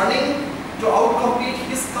 He's running to outcompete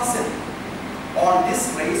his cousin on this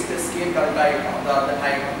race to escape the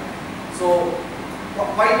tiger. So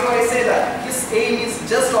why do I say that? His aim is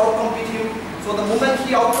just to outcompete him. So the moment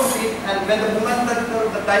he outcompetes, and when the moment that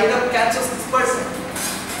the tiger catches this person,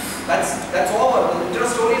 that's over. The entire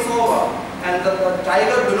story is over. And the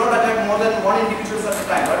tiger do not attack more than one individual at a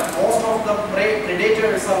time. But most of the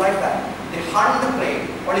predators are like that. They hunt the prey,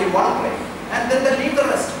 only one prey, and then they leave the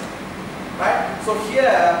rest. Right? So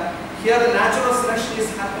here the natural selection is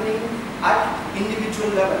happening at individual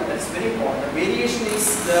level. That's very important. The variation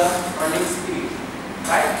is the running speed,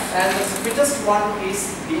 right? And the fittest one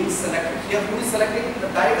is being selected. Here, who is selecting? The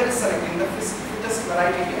tiger is selecting the fittest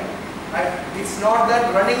variety here, right? It's not that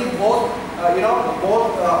running both,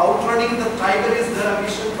 outrunning the tiger is their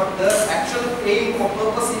ambition, but the actual aim or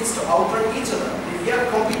purpose is to outrun each other. We are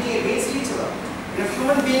competing against each other. If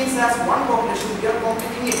human beings has one population, we are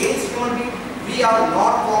competing against human beings. We are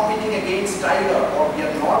not competing against tiger, or we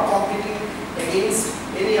are not competing against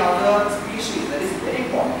any other species. That is very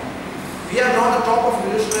important. We are not the top of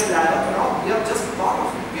evolutionary ladder. We are just part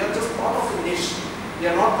of it. We are just part of the niche. We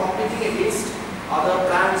are not competing against other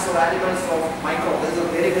plants or animals or microbes. This is a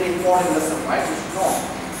very, very important lesson, right? You should know.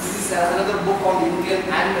 This is another book on the Indian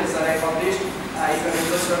animals that I published. If you are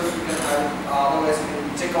interested, you can otherwise you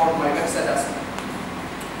can check out my website as well.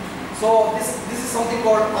 So this is something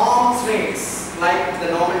called arms race, like the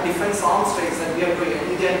normal defense arms race that we are doing,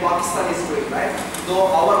 India and Pakistan is doing, right? Though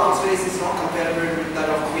our arms race is not comparable with that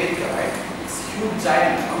of America, right? It's huge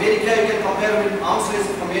giant. America, you can compare with arms race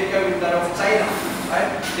of America with that of China, right?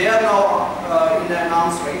 They are now in an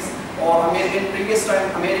arms race, or previous time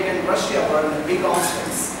America and Russia were in a big arms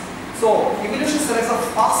race. So evolution selects the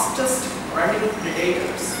fastest running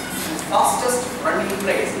predators, fastest running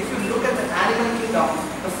prey. If you look at the animal kingdom,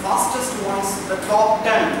 the fastest ones, the top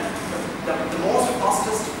 10, the most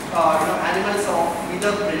fastest animals are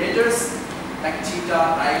either predators like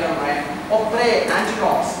cheetah, tiger, lion, or prey,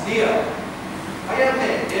 antelopes, deer. Why are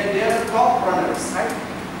they? They are the top runners, right?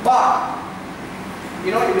 But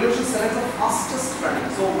evolution selects the fastest running.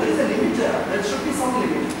 So there is a limit there. There should be some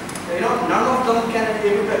limit. None of them can be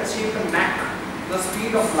able to achieve the Mach, the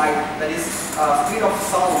speed of light, that is speed of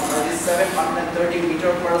sound, that is 730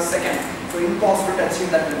 meters per second. So impossible to achieve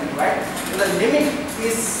that limit, right? So the limit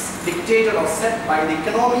is dictated or set by the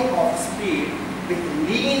economy of speed with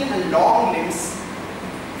lean and long limbs.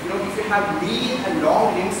 If you have lean and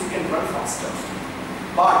long limbs, you can run faster.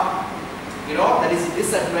 But there is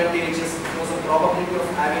disadvantages because the probability of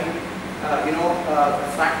having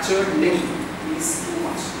a fractured limb is too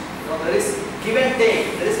much. There is give and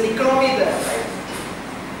take. There is an economy there, right?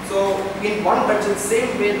 So in one budget,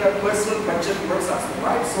 same way the personal budget works as well,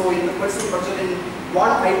 right? So in the personal budget, in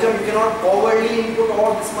one item you cannot overly input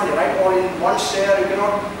all this money, right? Or in one share you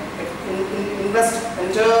cannot invest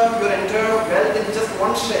your entire wealth in just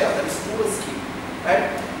one share. That is too risky,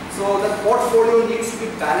 right? So the portfolio needs to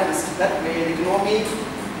be balanced. That way the economy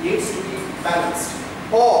needs to be balanced.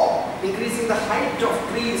 Or increasing the height of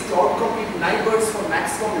trees to outcompete neighbors for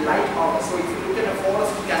maximum light harvest. So if you look at a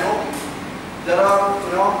forest canopy, there are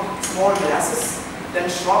small grasses, then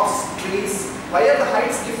shrubs, trees. Why are the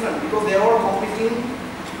heights different? Because they are all competing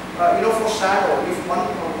for shadow. If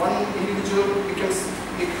one individual becomes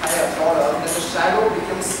a bit higher, taller, then the shadow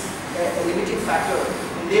becomes a limiting factor.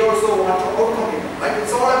 And they also want to outcompete, right?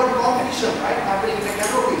 It's all about competition, right? Happening in a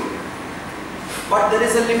canopy. But there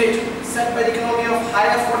is a limit set by the economy of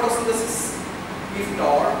higher photosynthesis. If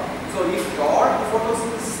tall, the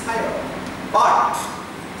photosynthesis is higher. But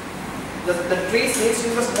the trees needs to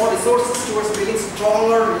invest more resources towards building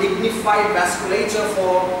stronger, lignified vasculature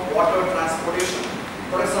for water transportation.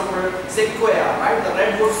 For example, sequoia, right? The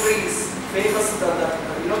redwood trees, famous,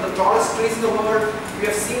 the tallest trees in the world. We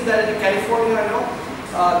have seen that in California.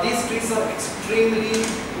 These trees are extremely,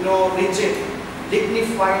 rigid,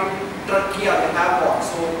 lignified trachea they have got.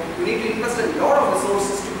 So you need to invest a lot of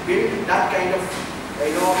resources to build that kind of,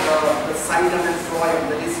 the xylem and phloem,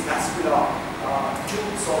 that is vascular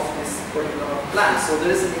tubes of this particular plant. So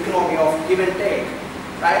there is an economy of give and take,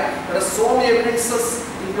 right? There are so many evidences,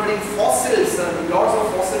 including fossils. Lots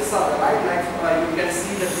of fossils are right. Like you can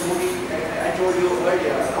see that movie I told you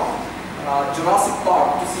earlier, Jurassic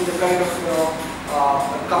Park, to see the kind of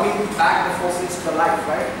coming back the fossils to life,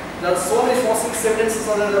 right? There are so many fossils evidences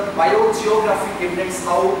on the biogeographic evidence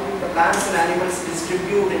how the plants and animals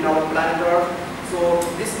distribute in our planet Earth. So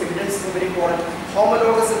this evidence is very important.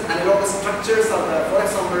 Homologous and analogous structures are there. For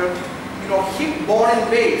example, hip bone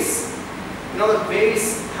in whales. The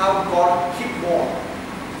whales have got hip bone,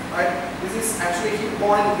 right? This is actually hip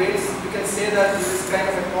bone in whales. You can say that this is kind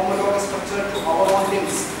of a homologous structure to our own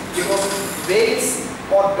limbs, because whales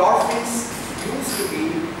or dolphins used to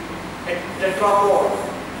be a tetrapod.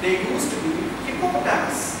 They used to be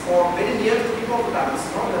hippopotamus or very near to hippopotamus,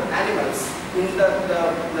 the animals in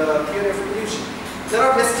the theory of evolution. There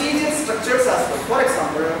are vestigial structures as well. For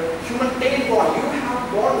example, human tail bone. You have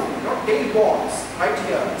bone, tail bones right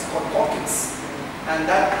here. It's called coccyx, and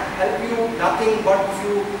that help you nothing but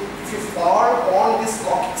if you fall on this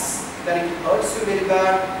coccyx, then it hurts you very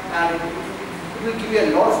bad, and it will give you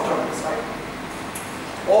a lot of troubles, right?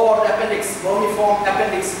 Or appendix, vermiform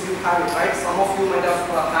appendix, you have it, right? Some of you might have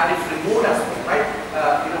had it removed as well, right?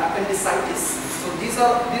 Appendicitis. So these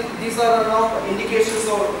are now indications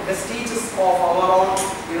or vestiges of our own,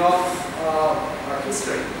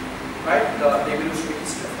 history, right? The evolutionary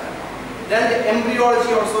history of that. Then the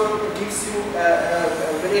embryology also gives you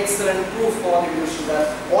a very excellent proof for the evolution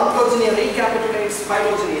that ontology recapitulates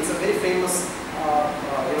phylogeny. It's a very famous,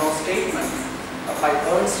 statement by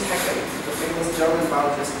Ernst Haeckel, the famous German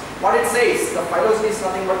biologist. What it says, the phylogeny is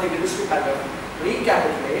nothing but the evolutionary pattern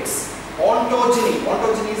recapitulates ontogeny.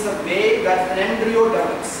 Ontogeny is a way that an embryo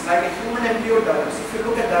develops, like a human embryo develops. If you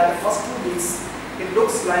look at that, the first 2 weeks, it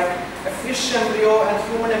looks like a fish embryo and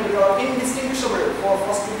human embryo are indistinguishable for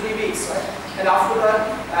first 2-3 weeks, right? And after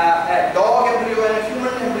that, a dog embryo and a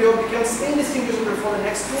human embryo becomes indistinguishable for the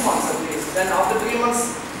next 2 months at least. Then after 3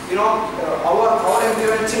 months, our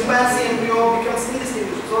embryo and chimpanzee embryo becomes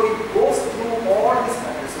indistinguishable. So it goes through all these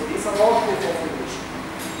factors. So these are all proof of evolution.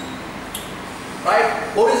 Right?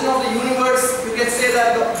 Origin of the universe, you can say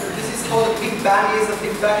that this is how the Big Bang is. The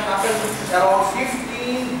Big Bang happened around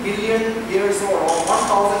 15 billion years old, or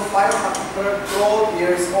 1,500 crore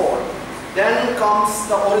years old. Then comes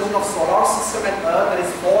the origin of solar system and Earth, that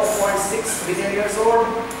is 4.6 billion years old.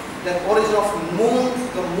 Then origin of moon.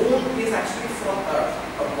 The moon is actually from Earth.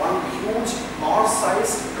 One huge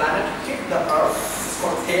Mars-sized planet hit the Earth. It's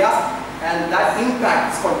called Theia, and that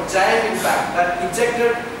impact is called giant impact that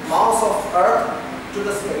ejected mass of Earth to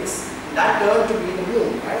the space. That turned to be the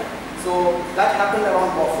moon, right? So that happened around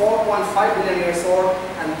 4.5 billion years old,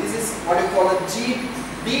 and this is what you call a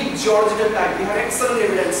deep geological time. We have excellent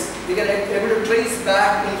evidence. We can able to trace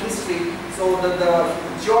back in history. So the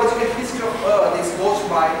geological history of Earth is caused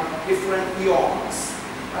by different eons.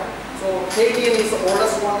 Right? So Hadean is the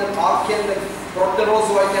oldest one, then Archean, then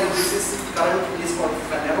Proterozoic, and this is currently is called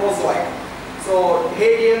Phanerozoic. So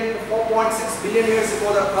Hadean, 4.6 billion years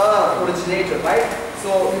ago, the Earth originated, right?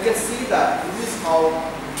 So you can see that this is how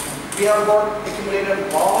we have got accumulated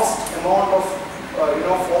vast amount of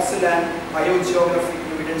fossil and biogeographic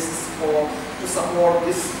evidences to support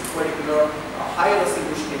this particular high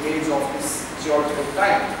resolution image of this geological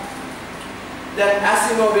time. Then, as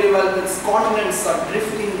you know very well, these continents are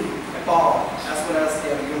drifting apart as well as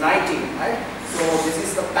they are uniting, right? So this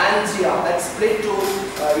is the Pangaea that split to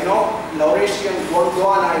Laurasian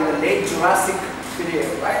Gondwana in the late Jurassic period,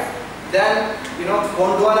 right? Then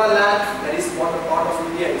Gondwana land, that is what the part of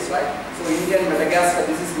India is, right? So India and Madagascar,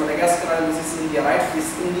 this is Madagascar and this is India, right? This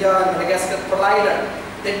India and Madagascar collided.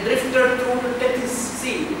 They drifted through the Tethys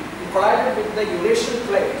Sea. They collided with the Eurasian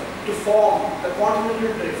plate to form the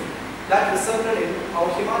continental drift that resulted in our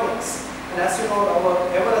Himalayas. And as you know, our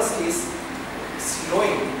Everest is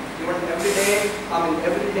growing. Even every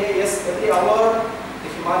day, yes, every hour, the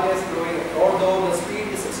Himalayas is growing, although the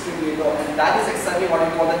speed is extremely low. And that is exactly what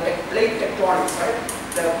we call the plate tectonics, right?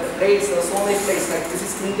 The plates, there are so many plates, like this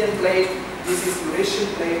is Indian plate, this is Eurasian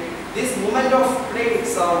plate. This movement of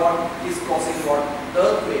plates are what is causing what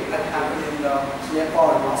earthquake that happened in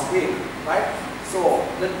Nepal last week, right? So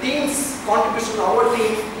the team's contribution, our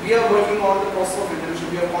team, we are working on the process of evolution.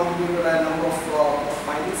 We have contributed a number of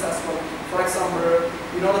findings as well. For example,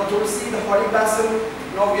 the Tulsi, the holy basil,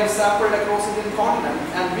 we have sampled across Indian continent,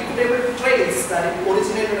 and we could be able to trace that it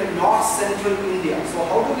originated in north central India. So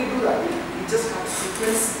how do we do that? We just have to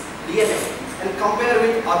sequence DNA and compare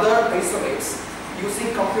with other isolates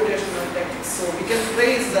using computational techniques. So we can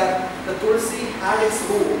trace that the Tulsi had its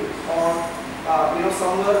root on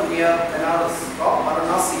somewhere near Benares or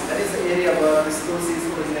Varanasi. That is the area where this Tulsi is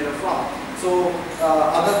originated from. So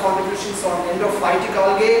other contributions on endophytic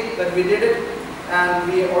algae that we did it,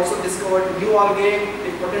 and we also discovered new algae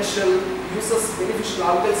with potential uses, beneficial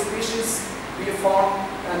algal species we found,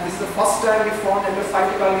 and this is the first time we found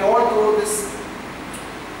endophytic algae all through this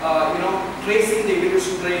tracing the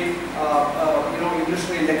evolutionary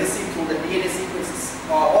evolutionary legacy through the DNA sequences.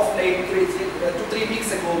 Of late, 2 to 3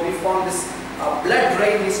 weeks ago, we found this blood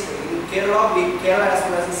rain history in Kerala as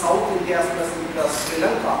well as in South India as well as in Sri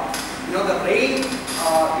Lanka. The rain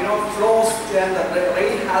flows and the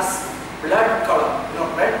rain has blood color,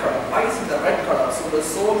 red color. Why is it the red color? So there's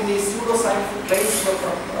so many pseudoscientific claims were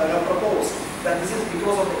proposed that this is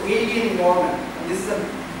because of the alien involvement. And this is a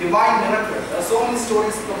divine miracle. There are so many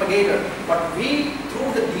stories propagated, but we,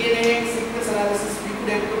 through the DNA sequence analysis, we could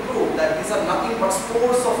be able to prove that these are nothing but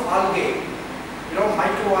spores of algae,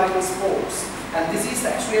 microalgal spores. And this is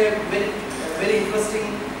actually a very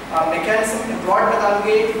interesting mechanism employed by the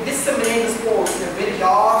algae to disseminate the spores in a very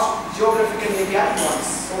large geographical area at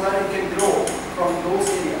once, so that it can grow from those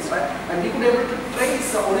areas, right? And we could be able to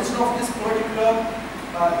trace the origin of this particular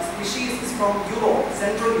species is from Europe,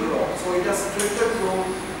 Central Europe. So it has drifted through,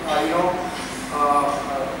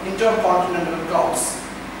 intercontinental clouds.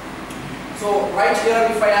 So right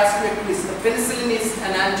here, if I ask you a quiz, the penicillin is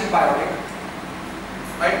an antibiotic.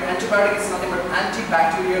 Right? Antibiotic is nothing but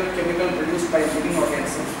antibacterial chemical produced by living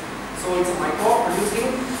organism. So it's a microbe producing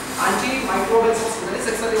antimicrobial substance. That is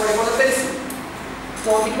exactly what I call the penicillin.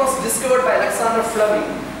 So it was discovered by Alexander Fleming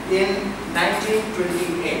in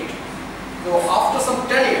 1928. So after some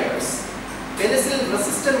 10 years, penicillin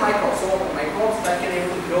resistant microbes, so microbes that can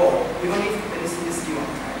able to grow even if penicillin is given.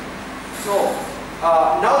 So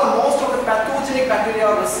now the most of the pathogenic bacteria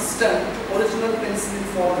are resistant to original penicillin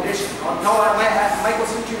formulation. Now my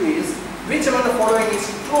question to you is, which among the following is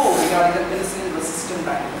true regarding the penicillin resistant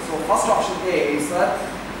bacteria? So first option A is that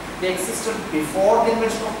they existed before the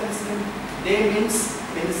invention of penicillin. They means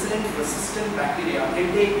penicillin resistant bacteria.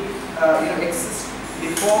 Did they exist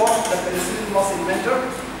before the penicillin was invented?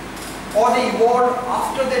 Or they evolved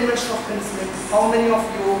after the invention of penicillin? How many of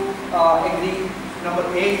you agree? Number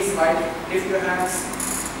A is right. Lift your hands.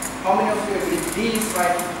 How many of you agree D is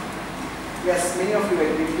right? Yes, many of you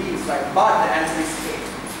agree D is right. But the answer is A.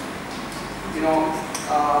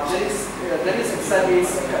 There is exactly,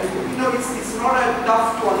 it's not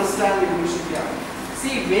tough to understand evolution here.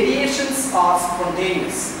 See, variations are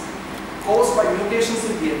spontaneous, caused by mutations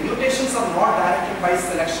in DNA. Mutations are not directed by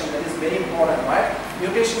selection. That is very important, right?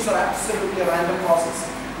 Mutations are absolutely a random process.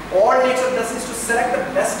 All nature does is to select the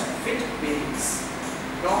best fit variants.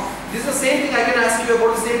 This is the same thing I can ask you you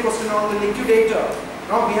about the same question on the liquidator.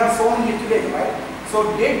 Now we have so many liquidators, right? So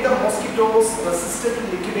did the mosquitoes resistant to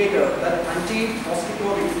liquidator, that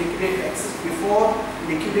anti-mosquito liquidator exist before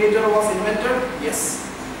liquidator was invented? Yes.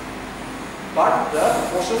 But the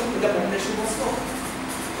proportion in the population was low.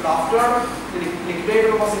 But after the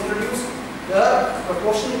liquidator was introduced, the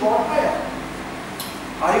proportion got higher.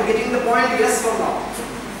 Are you getting the point? Yes or no?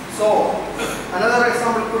 So another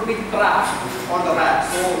example could be trap on the rat.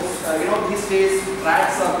 So these days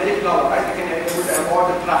rats are very clever, right? You can able to avoid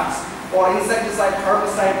the traps. Or insecticide,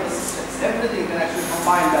 herbicide resistance. Everything can actually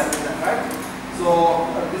combine that with that, right? So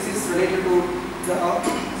this is related to the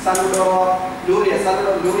Salvador Lurie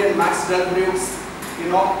and Max Delbrück's,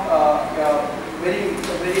 very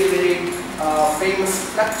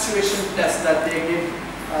famous fluctuation test that they did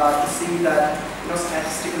to see that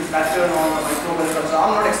statistical pattern on the microbial culture.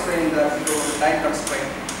 I'm not explaining that because of the time constraint.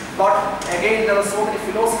 But again, there are so many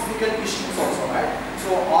philosophical issues also, right?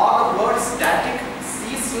 So are the words static,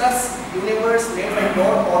 ceaseless universe made by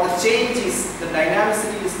God, or the change is the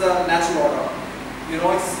dynamicity is the natural order?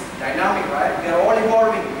 It's dynamic, right? We are all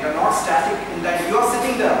evolving. We are not static in that. You are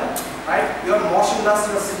sitting there, right? You are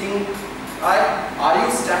motionless. You are sitting, right? Are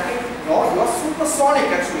you static? No, you are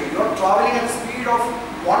supersonic actually. You are traveling at the speed of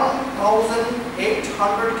 1,800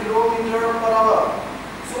 km/h.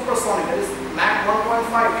 Supersonic. That is Mach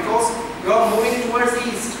 1.5 because you are moving towards the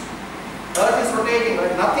east. Earth is rotating,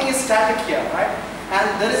 right? Nothing is static here, right? And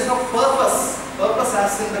there is no purpose. Purpose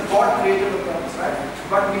as in the God created the purpose, right?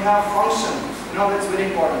 But we have function. That's very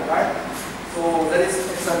important, right? So that is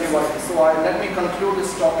exactly what it is. So let me conclude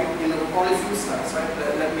this topic in only few slides, right?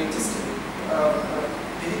 Let me just.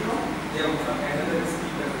 Did he come? Yeah, another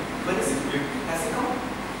speaker. When is it? Has he come?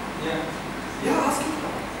 Yeah. Yeah, ask him to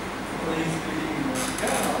come. Oh, he's speaking.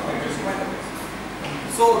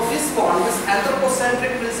 So this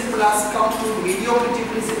anthropocentric principle has come to mediocrity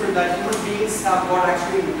principle that human beings have got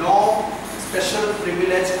actually no special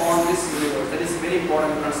privilege on this universe. That is very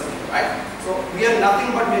important concept, right? So we are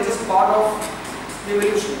nothing but we are just part of the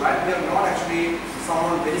evolution, right? We are not actually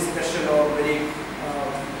someone very special or very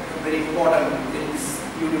important in this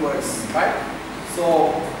universe, right?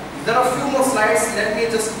 So there are a few more slides. Let me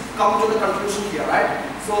just come to the conclusion here, right?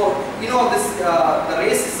 So this the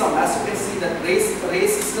racism, as you can see, that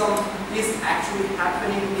racism is actually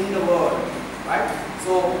happening in the world, right?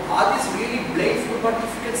 So are these really blameful? But if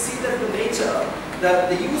you can see that the nature,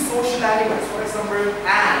 the eusocial animals, for example,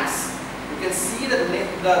 ants, you can see that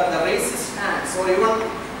the racist ants, or even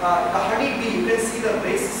the honeybee, you can see the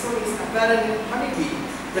racism is apparent in honeybee.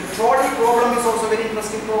 The trolley problem is also a very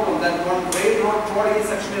interesting problem. That one railroad trolley is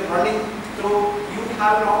actually running through. You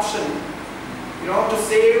have an option, to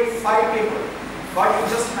save 5 people, but you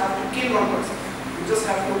just have to kill one person. You just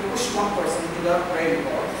have to push one person to the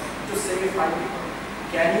railroad to save 5 people.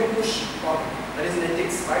 Can you push one? That is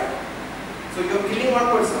ethics, right? So you are killing one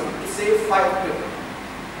person to save 5 people.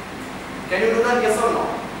 Can you do that? Yes or no?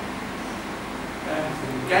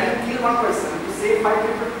 Can you kill one person to save 5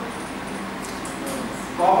 people?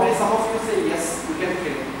 Probably some of you say yes, you can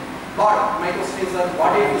kill. But my question is that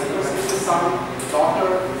what if this person is your son, daughter,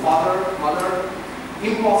 father, mother?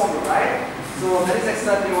 Impossible, right? So that is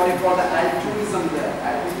exactly what you call the altruism there.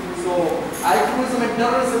 So altruism and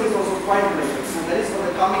terrorism is also quite related. So that is for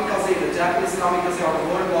the kamikaze, the Japanese kamikaze of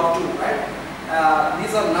World War II, right?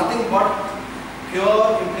 These are nothing but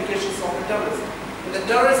pure implications of the terrorism. And the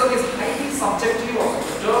terrorism is highly subjective also.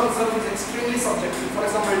 The term itself is extremely subjective. For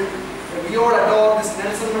example, we all adore this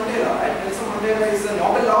Nelson Mandela, right? Nelson Mandela is a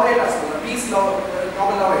Nobel laureate as well, a peace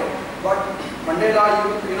Nobel laureate. But Mandela,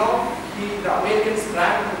 the Americans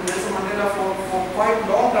ranked Nelson Mandela for quite a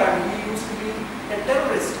long time. He used to be a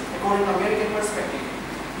terrorist according to American perspective.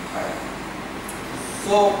 Right?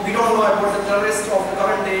 So we don't know about the terrorists of the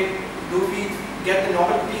current day. Do we get the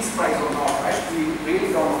Nobel Peace Prize or not? Right? We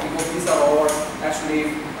really don't know because these are all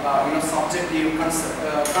actually subjective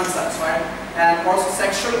concepts, right? And also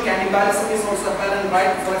sexual cannibalism is also apparent,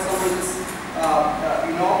 right? For example, this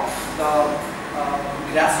the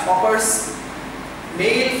grasshoppers,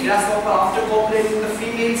 male grasshopper after copulating the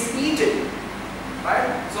female is eaten, right?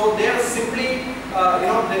 So they are simply they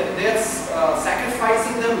are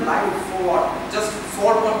sacrificing their life for what? Just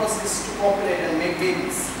sole purpose is to copulate and make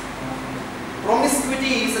babies.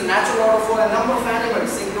 Promiscuity is a natural order for a number of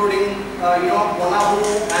animals, including bonobo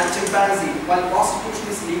and chimpanzee. While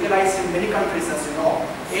prostitution is legalized in many countries, as you know,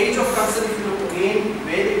 age of consent, if you look again,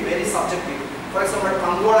 very, very subjective. For example,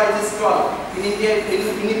 Angola is 12.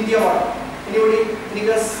 In India, what? Anybody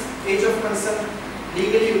age of consent?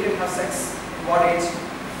 Legally, you can have sex. What age?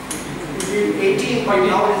 18, but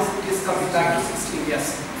now it is coming back to 16.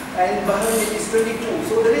 Yes. and Bahrain it is 22.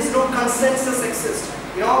 So there is no consensus exist.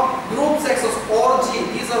 Groups exist, orgy,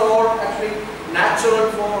 these are all actually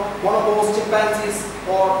natural for bonobos, chimpanzees,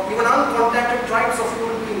 or even uncontacted tribes of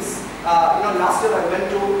human beings. Last year I went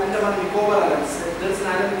to Andaman and Nicobar Islands. There is an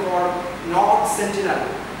island called North Sentinel.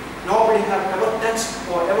 Nobody have ever touched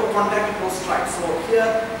or ever contacted those tribes. So here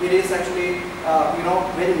it is actually,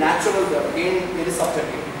 very natural. Again, very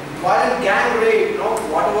subjective. While in gang rape,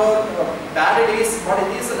 whatever bad it is, but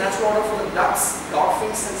it is a natural order for the ducks,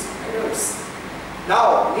 dolphins, and spiders.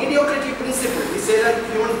 Now, mediocrity principle. We say that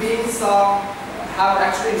human beings have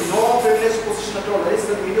actually no privileged position at all. That is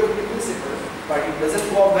the mediocrity principle. But it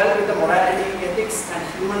doesn't go well with the morality, ethics, and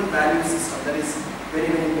human value system. That is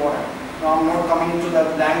very, very important. Now, I'm not coming into the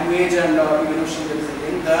language and evolution. There is a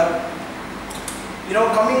thing there.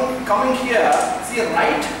 Coming here, see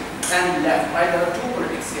right and left. Right, there are two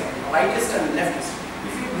politics here: rightist and leftist.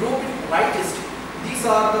 If you group it rightist, these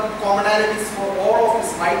are the commonalities for all of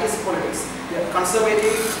this rightist politics. They are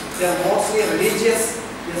conservative. They are mostly religious.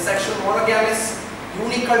 They are sexual monogamous,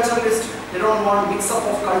 uniculturalist. They don't want mix-up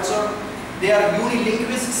of culture. They are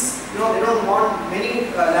unilinguists. They don't want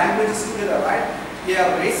many languages together, right? They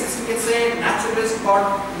are racist, you can say, naturalist, but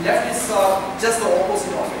left is just the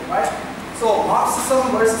opposite of it, right? So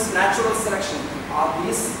Marxism versus natural selection. Are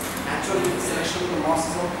these natural selection to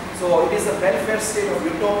Marxism? So it is a welfare state of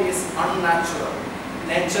utopia is unnatural.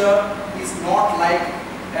 Nature is not like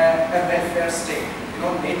a welfare state.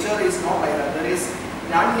 Nature is not like that. There is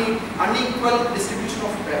an unequal distribution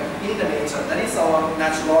of wealth in the nature. That is our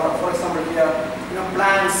natural order. For example, here,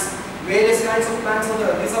 plants, various kinds of plants are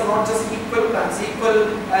there. These are not just equal plants,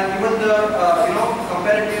 equal, and even the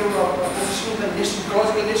comparative position in the niche,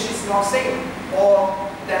 ecological niche is not same. Or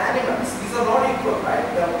the animals, these are not equal, right?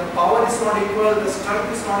 The power is not equal, the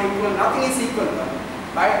strength is not equal, nothing is equal,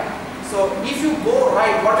 right? So if you go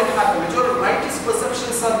right, what will happen? Majority rightist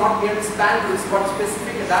perceptions are not merely spandrels, but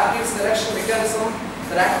specific adaptive selection mechanism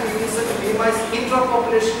that actually uses to minimize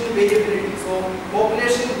intra-population variability. So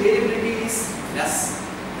population variability is less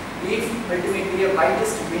if ultimately a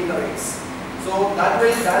rightist win the race. So that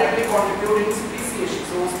will directly contribute in speciation.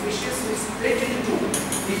 So species will split into two.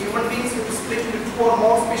 The human beings will split into two or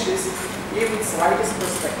more species if it's rightist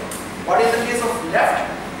perspective. But in the case of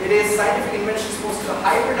left, it is scientific invention supposed to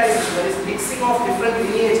hybridization, that is mixing of different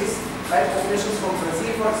lineages, right? Populations from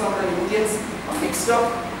Brazil, for example, and Indians are mixed up.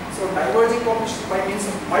 So diverging populations by means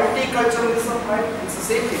of multiculturalism, right? It's the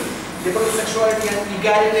same thing. Liberal sexuality and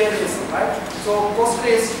egalitarianism, right? So question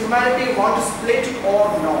is, humanity want to split or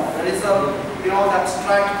no? That is a the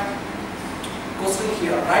abstract question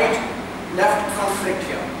here, right? Left conflict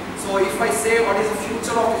here. So if I say what is the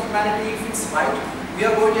future of humanity, if it's right, we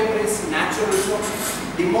are going to embrace naturalism,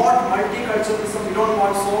 demote multiculturalism. We don't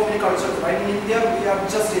want so many cultures, right? In India, we are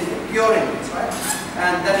just India, pure Indians, right?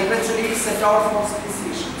 And then eventually set out for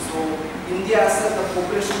speciation. So India as such, the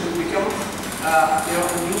population will become a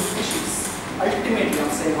new species. Ultimately,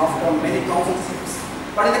 I'm saying after many thousands of years.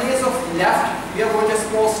 But in the case of left, we are going to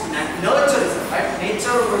expose nurturism, right?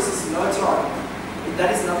 Nature versus nurture.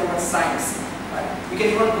 That is nothing but science, right? We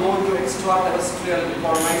can even go into extraterrestrial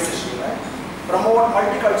colonization, right? Promote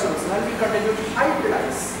multiculturalism and we continue to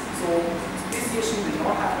hybridize. So speciation will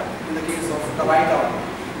not happen in the case of the right arm.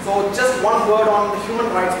 So just one word on the human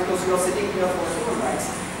rights, because you are sitting here for human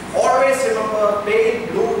rights. Always remember pale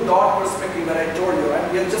blue dot perspective that I told you, right?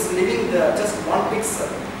 We are just living the just one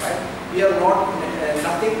pixel, right? We are not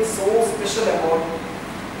nothing so special about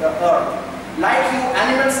the earth. Like you,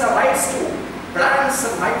 animals have rights too. Plants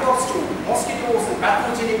and microbes too. Mosquitoes and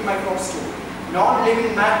pathogenic microbes too.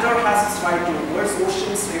 Non-living matter has its right to. Birds,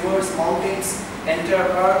 oceans, rivers, mountains,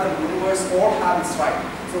 entire earth and universe all have its right.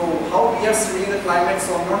 So how we are studying the climate,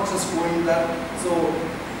 so I'm not just going there. So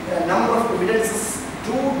a number of evidences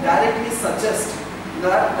do directly suggest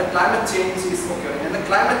that the climate change is occurring. And the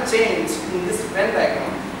climate change in this Venn diagram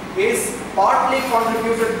is partly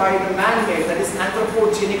contributed by the man-made, that is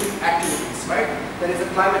anthropogenic activities, right? There is a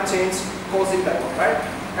climate change causing that one, right?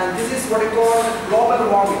 And this is what I call global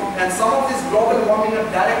warming. And some of this global warming are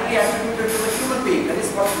directly attributed to the human being. That is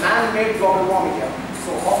what man-made global warming here.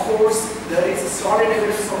 So of course, there is a solid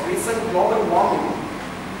evidence of recent global warming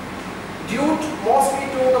due to mostly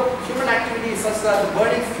to the human activities such as the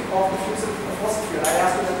burning of the fossil fuel. I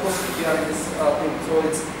asked you that question here in this thing. So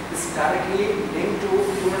it's directly linked to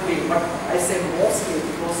human being. But I say mostly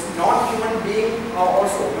because non-human being are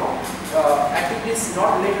also activities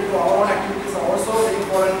not related to our own activities are also very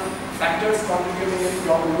important factors contributing in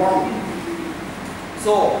global warming.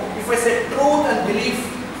 So if I say truth and belief,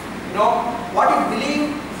 what you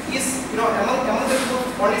believe is among the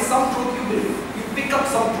truth, only some truth you believe. You pick up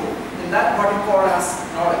some truth. And that's what you call as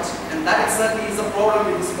knowledge. And that exactly is the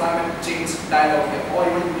problem with this climate change dialogue here, or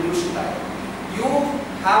even evolution dialogue. You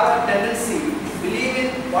have a tendency to believe in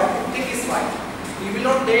what you think is right. You will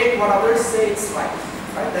not take what others say is right.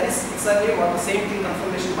 Right? That is exactly what the same thing,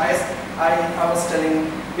 confirmation bias, I was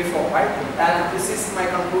telling before, right? And this is my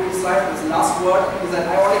concluding slide. This last word is that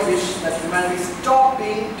I only wish that humanity stop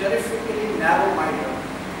being terrifically narrow-minded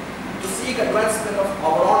to seek advancement of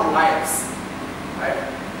our own lives, right?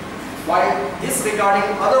 While disregarding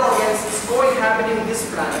other organisms cohabiting this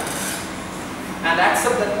planet, and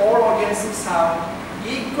accept that all organisms have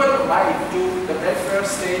equal right to the welfare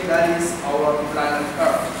state that is our planet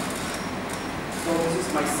Earth. So this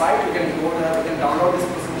is my site. You can go there, you can download this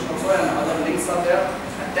presentation also, and other links are there.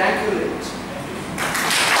 And thank you very much.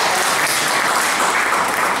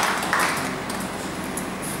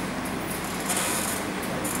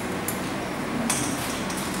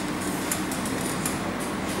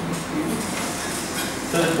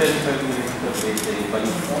 So 35 minutes of wait,